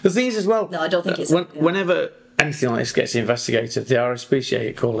 The thing is as well... No, I don't think it's... Whenever anything like this gets investigated, the RSPCA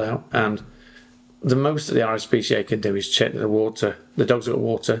get called out, and the most that the RSPCA can do is check the water. The dog's got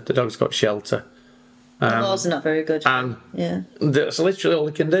water, the dog's got shelter. The laws are not very good. And that's literally all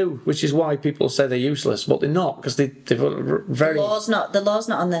they can do, which is why people say they're useless, but they're not, because they've very... The law's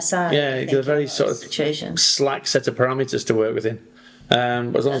not on their side. Yeah, they're very sort of situation. slack set of parameters to work within.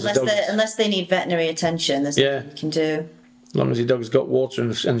 But as long as unless they need veterinary attention, there's nothing you can do. As long as your dog's got water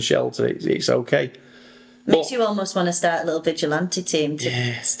and shelter, it's okay. Makes you almost want to start a little vigilante team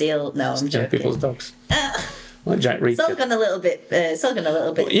to steal... No, I'm joking. People's dogs. Like Jack Reed. It's all gone a little bit...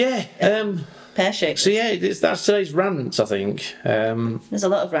 pear-shaped. So that's today's rant, I think. There's a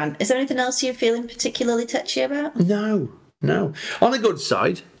lot of rant. Is there anything else you're feeling particularly touchy about? No. On the good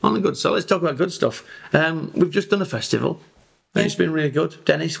side, let's talk about good stuff. We've just done a festival. And it's been really good.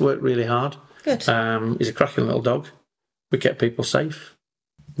 Dennis worked really hard. Good. He's a cracking little dog. We kept people safe.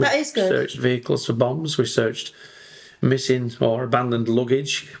 That is good. We searched vehicles for bombs. We searched missing or abandoned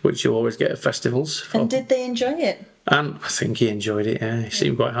luggage, which you always get at festivals. And did they enjoy it? And I think he enjoyed it, He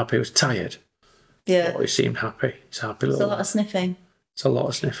seemed quite happy. He was tired. Yeah. But he seemed happy. He's a happy little... It's a lot of sniffing. It's a lot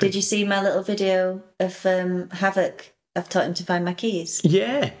of sniffing. Did you see my little video of Havoc? I've taught him to find my keys.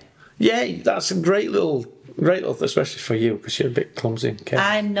 Yeah, that's a great little, especially for you, because you're a bit clumsy.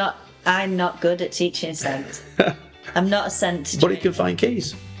 I'm not good at teaching scent. I'm not a scent. But he can find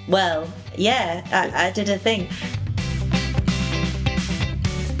keys. Well, yeah, I did a thing.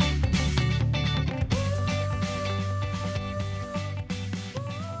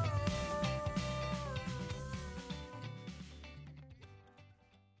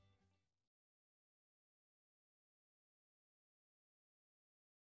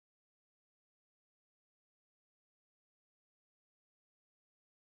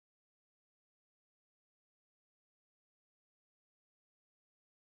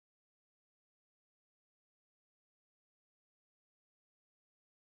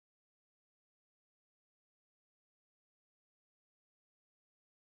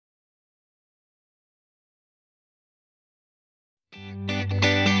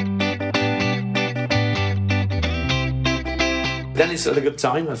 Dennis had a good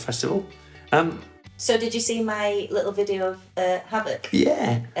time at the festival. So did you see my little video of Havoc?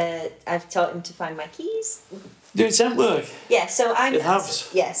 Yeah. I've taught him to find my keys. Doing scent work. Yeah, so I'm... It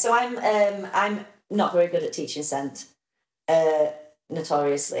has. Yeah, so I'm not very good at teaching scent,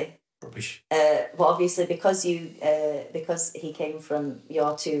 notoriously. Rubbish. Well, obviously, because he came from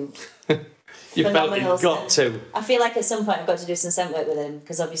your two... You felt you've got to. I feel like at some point I've got to do some scent work with him,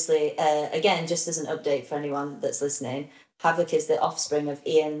 because obviously, again, just as an update for anyone that's listening, Havoc is the offspring of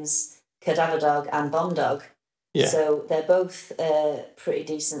Ian's cadaver dog and bomb dog. Yeah. So they're both pretty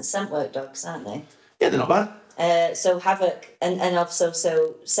decent scent work dogs, aren't they? Yeah, they're not bad. So Havoc and also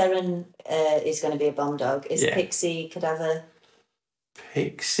so Seren is going to be a bomb dog. Is Pixie cadaver?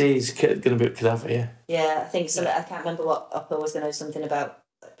 Pixie's going to be a cadaver, yeah. Yeah, I think so. I can't remember what Upper was going to do something about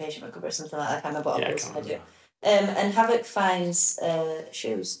patient recovery or something like that. I can't remember what Upper was going to do. And Havoc finds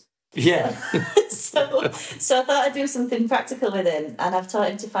shoes. Yeah. so I thought I'd do something practical with him, and I've taught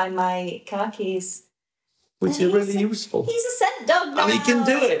him to find my car keys. Which is really useful. He's a scent dog now. And he can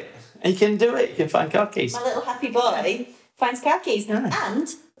do it. He can find car keys. My little happy boy finds car keys. Yeah. And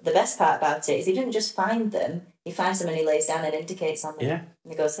the best part about it is he didn't just find them, he finds them and he lays down and indicates on them. Yeah.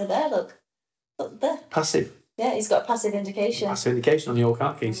 And he goes, hey, there, look there. Passive. Yeah, he's got a passive indication. Passive indication on your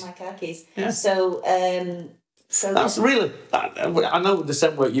car keys. On my car keys. Yeah. So So That's really... I know the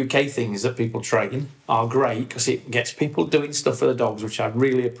Scent Work UK things that people train are great because it gets people doing stuff for the dogs, which I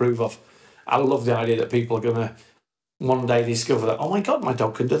really approve of. I love the idea that people are going to one day discover that, oh my God, my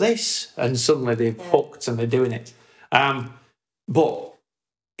dog can do this. And suddenly they're hooked and they're doing it. But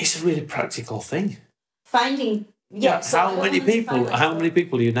it's a really practical thing. Finding... how many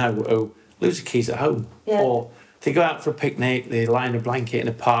people do you know who lose their keys at home? Yeah. Or they go out for a picnic, they lie in a blanket in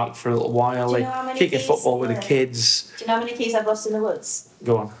a park for a little while, they kick a football with the kids. Do you know how many keys I've lost in the woods?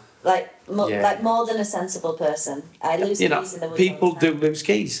 Go on. Like more than a sensible person. I lose keys in the woods. People do lose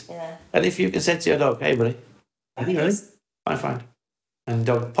keys. Yeah. And if you can say to your dog, hey buddy, really? Fine. And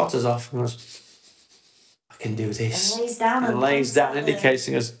the dog potters off and goes, I can do this. And lays down.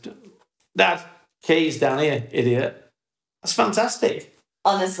 Indicating us, Dad, keys down here, idiot. That's fantastic.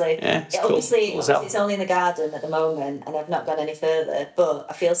 Honestly, yeah, obviously it's only in the garden at the moment and I've not gone any further, but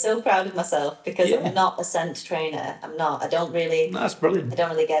I feel so proud of myself because I'm not a scent trainer. I don't really... That's brilliant. I don't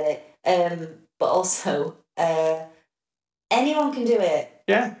really get it. But also, anyone can do it.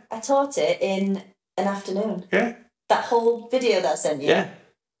 Yeah. I taught it in an afternoon. Yeah. That whole video that I sent you. Yeah.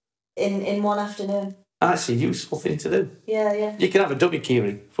 In one afternoon. That's a useful thing to do. Yeah. You can have a dummy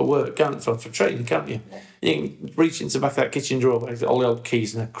keyring for work, for training, can't you? Yeah. You can reach into the back of that kitchen drawer where all the old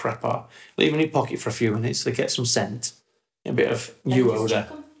keys and the crap are. Leave them in your pocket for a few minutes to get some scent, a bit of new odour,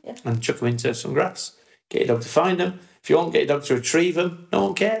 and chuck them into some grass. Get your dog to find them. If you want, get your dog to retrieve them. No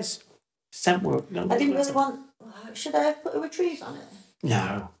one cares. Scent work. I didn't really want... Should I have put a retrieve on it?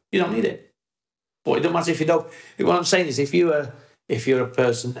 No, you don't need it. But it doesn't matter if your dog... What I'm saying is if you're a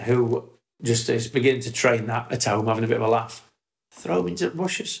person who just is beginning to train that at home, having a bit of a laugh, throw them into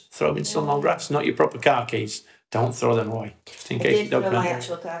bushes, throw them into some long grass, not your proper car keys. Don't throw them away. Just in case I did throw my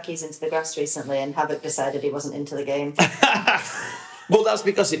actual car keys into the grass recently and Havoc decided he wasn't into the game. Well, that's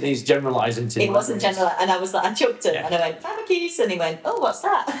because it needs generalising. It wasn't generalised, and I was like, I chucked him and I went, "Find my keys," and he went, "Oh, what's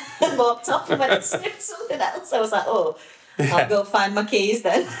that?" and walked off and went and sniffed something else. I was like, "Oh, I'll go find my keys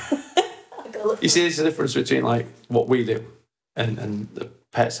then." You see, there's a difference between like what we do and the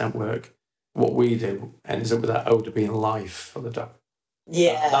pet scent work. What we do ends up with that odour being life for the dog.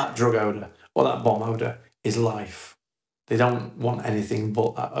 Yeah. That drug odour or that bomb odour is life. They don't want anything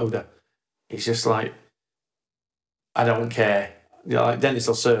but that odour. It's just like, I don't care. You know, like Dennis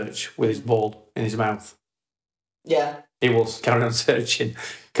will search with his ball in his mouth. Yeah. He will carry on searching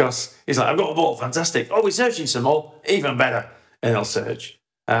because he's like, I've got a ball, fantastic. Oh, we're searching some more, even better. And he'll search.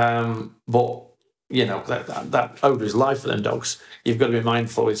 But, you know, that odour is life for them dogs. You've got to be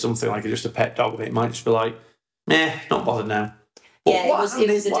mindful with something like just a pet dog. It might just be like, meh, not bothered now. But yeah, it was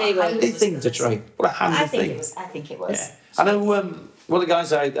a day where it was thing to train. What a handy thing. I think it was. Yeah. I know one of the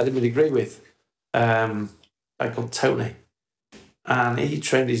guys I didn't really agree with, a guy called Tony, and he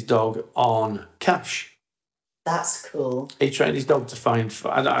trained his dog on cash. That's cool. He trained his dog to find,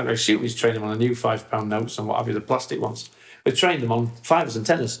 I assume he's trained him on a new £5 notes and what have you, the plastic ones. But trained them on fivers and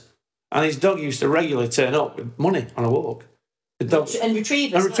tenors. And his dog used to regularly turn up with money on a walk. The dog, and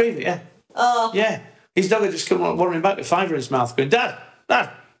retrieve it. And retrieve it, yeah. Oh. Yeah. His dog would just come wandering back with £5 in his mouth going, Dad,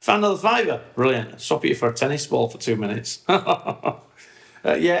 found another £5. Brilliant. Swap you for a tennis ball for 2 minutes.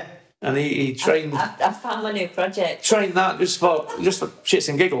 Yeah. And he trained... I found my new project. Trained that just for shits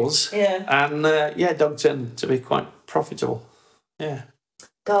and giggles. Yeah. And, dog turned to be quite profitable. Yeah.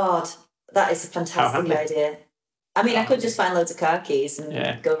 God, that is a fantastic idea. I mean, I could just find loads of car keys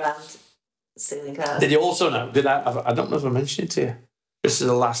and go around stealing cars. Did you also know, I don't know if I mentioned it to you, this is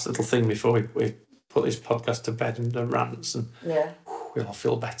the last little thing before we put this podcast to bed and the rants and we all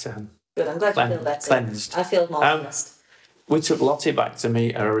feel better. And good, I'm glad you feel better. Cleansed. I feel more honest. We took Lottie back to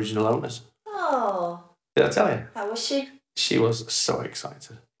meet her original owners. Oh. Did I tell you? How was she? She was so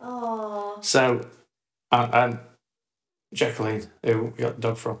excited. Oh. So, and Jacqueline, who we got the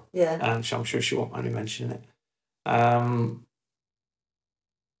dog from, and I'm sure she won't mind me mentioning it. I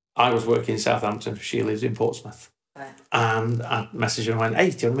was working in Southampton. She lives in Portsmouth. Right. And I messaged her and went,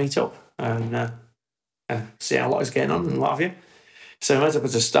 hey, do you want to meet up? And see how Lottie's getting on and what have you. So we went up to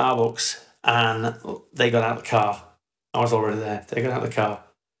Starbucks and they got out of the car. I was already there. They got out of the car.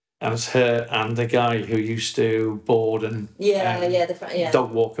 And it was her and the guy who used to board and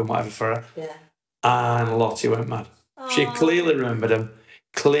dog walk and whatever for her. Yeah. And Lottie went mad. Aww. She clearly remembered him.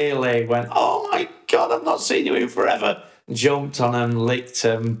 Clearly went, oh my God, I've not seen you in forever. Jumped on him, licked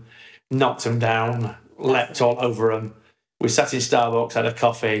him, knocked him down, leapt all over him. We sat in Starbucks, had a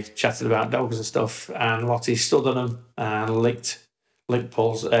coffee, chatted about dogs and stuff, and Lottie stood on him and licked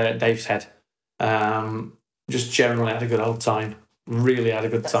Dave's head. Just generally had a good old time. Really had a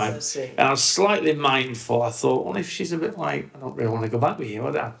good time. So and I was slightly mindful. I thought, well, if she's a bit like, I don't really want to go back with you,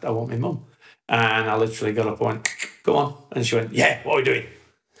 I want my mum. And I literally got up and went, "Go on," and she went, "Yeah, what are we doing?"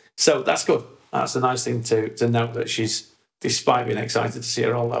 So that's good. That's a nice thing to note, that she's, despite being excited to see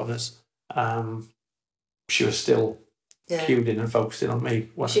her old owners, she was still cued in and focusing on me.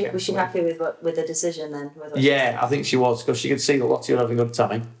 Was she happy with the decision then? Yeah, I think she was, because she could see that Lottie was having a good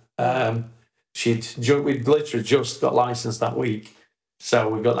time. We'd literally just got licensed that week, so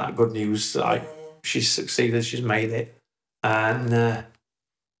we got that good news. She's succeeded, she's made it, and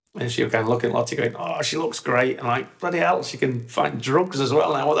she was kind of looking at Lottie, going, "Oh, she looks great," and like, bloody hell, she can find drugs as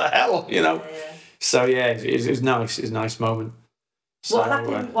well now. What the hell, you know? Yeah. So yeah, it was nice. It was a nice moment. So,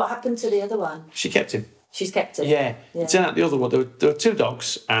 what happened to the other one? She kept him. She's kept him. Yeah. It turned out the other one, there were two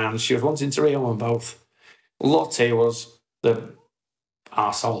dogs, and she was wanting to rehome them both. Lottie was the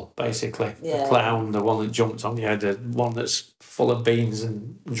arsehole, basically. The clown, the one that jumped on you, the one that's full of beans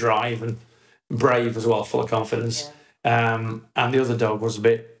and drive and brave as well, full of confidence. Yeah. And the other dog was a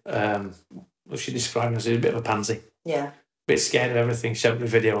bit, she described him as a bit of a pansy. Yeah. A bit scared of everything. She showed me a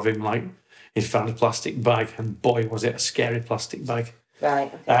video of him, like, he'd found a plastic bag, and boy, was it a scary plastic bag.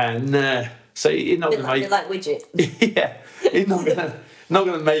 Right, okay. And so he's not going to make... like Widget. Yeah. He's not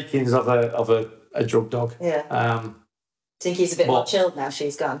going to makings of a drug dog. Yeah. Think he's a bit more chilled now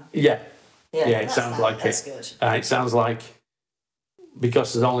she's gone? Yeah. Yeah, it sounds like it. That's good. It sounds like,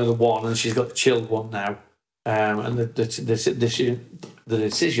 because there's only the one, and she's got the chilled one now, and the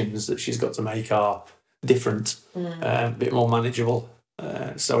decisions that she's got to make are different, a bit more manageable.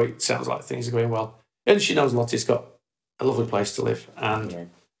 So it sounds like things are going well. And she knows Lottie's got a lovely place to live, and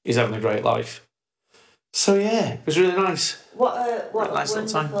he's having a great life. So yeah, it was really nice. What a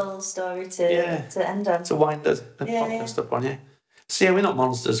wonderful story to end on. To wind the podcast up on, So yeah, we're not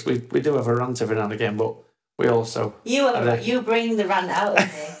monsters. We do have a rant every now and again, but we also... You bring the rant out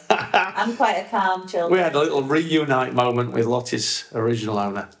of me. I'm quite a calm child. We had a little reunite moment with Lottie's original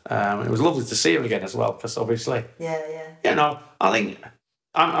owner. It was lovely to see her again as well, because obviously... You know, I think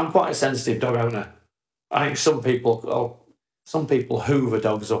I'm quite a sensitive dog owner. I think some people hoover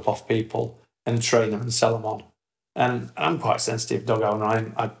dogs up off people and train them and sell them on. And I'm quite a sensitive dog owner.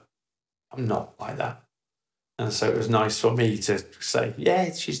 I'm not like that. And so it was nice for me to say,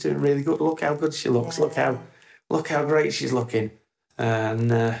 yeah, she's doing really good. Look how good she looks. Yeah. Look how great she's looking.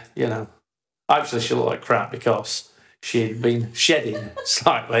 And, you know, actually she looked like crap because she'd been shedding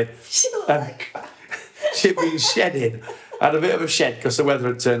slightly. She looked like crap. She'd been shedding. Had a bit of a shed because the weather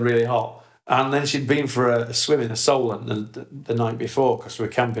had turned really hot. And then she'd been for a swim in a Solent the night before, because we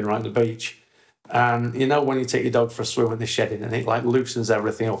were camping right at the beach. And you know when you take your dog for a swim when they're shedding, and it like loosens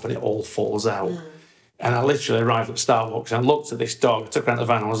everything up and it all falls out. And I literally arrived at Starbucks and looked at this dog, took her out of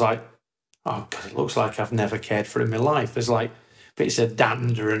the van, and was like, "Oh God, it looks like I've never cared for it in my life." There's like bits of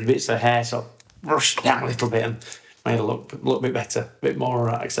dander and bits of hair, so I brushed down a little bit and made it look a bit better, a bit more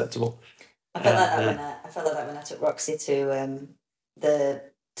acceptable. I felt like that when I took Roxy to the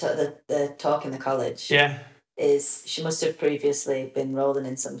talk in the college. Yeah. She must have previously been rolling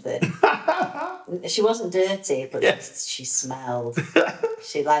in something. She wasn't dirty, but she smelled.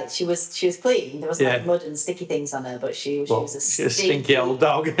 She was clean. There wasn't like mud and sticky things on her, but she was a stinky old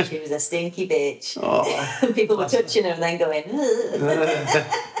dog. She was a stinky bitch. Oh, people were touching her and then going,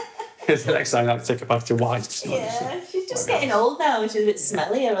 the next time I have to take her back to white. Yeah, she's just getting old now. She's a bit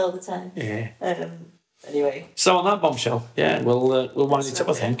smellier all the time. Yeah. Anyway. So on that bombshell, we'll wind it up,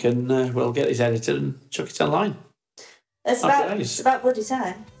 I think, and we'll get this edited and chuck it online. It's about bloody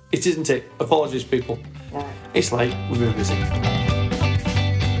time. It isn't it? Apologies, people. Right. It's late. We've been busy.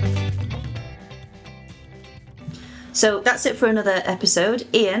 So that's it for another episode.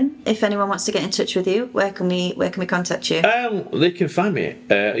 Ian, if anyone wants to get in touch with you, where can we contact you? They can find me,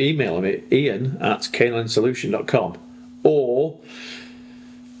 email me, ian@caninesolution.com, or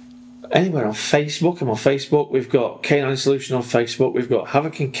anywhere on Facebook. I'm on Facebook. We've got Canine Solution on Facebook. We've got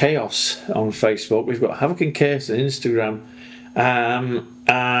Havoc and Chaos on Facebook. We've got Havoc and Chaos on Instagram.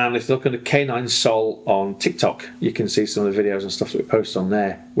 And if you look at the Canine Soul on TikTok, you can see some of the videos and stuff that we post on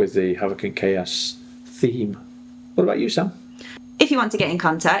there with the Havoc and Chaos theme. What about you, Sam? If you want to get in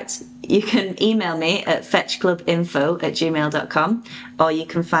contact, you can email me at fetchclubinfo@gmail.com, or you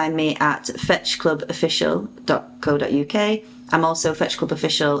can find me at fetchclubofficial.co.uk. I'm also Fetch Club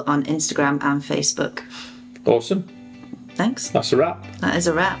Official on Instagram and Facebook. Awesome. Thanks. That's a wrap. That is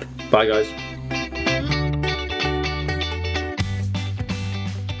a wrap. Bye, guys.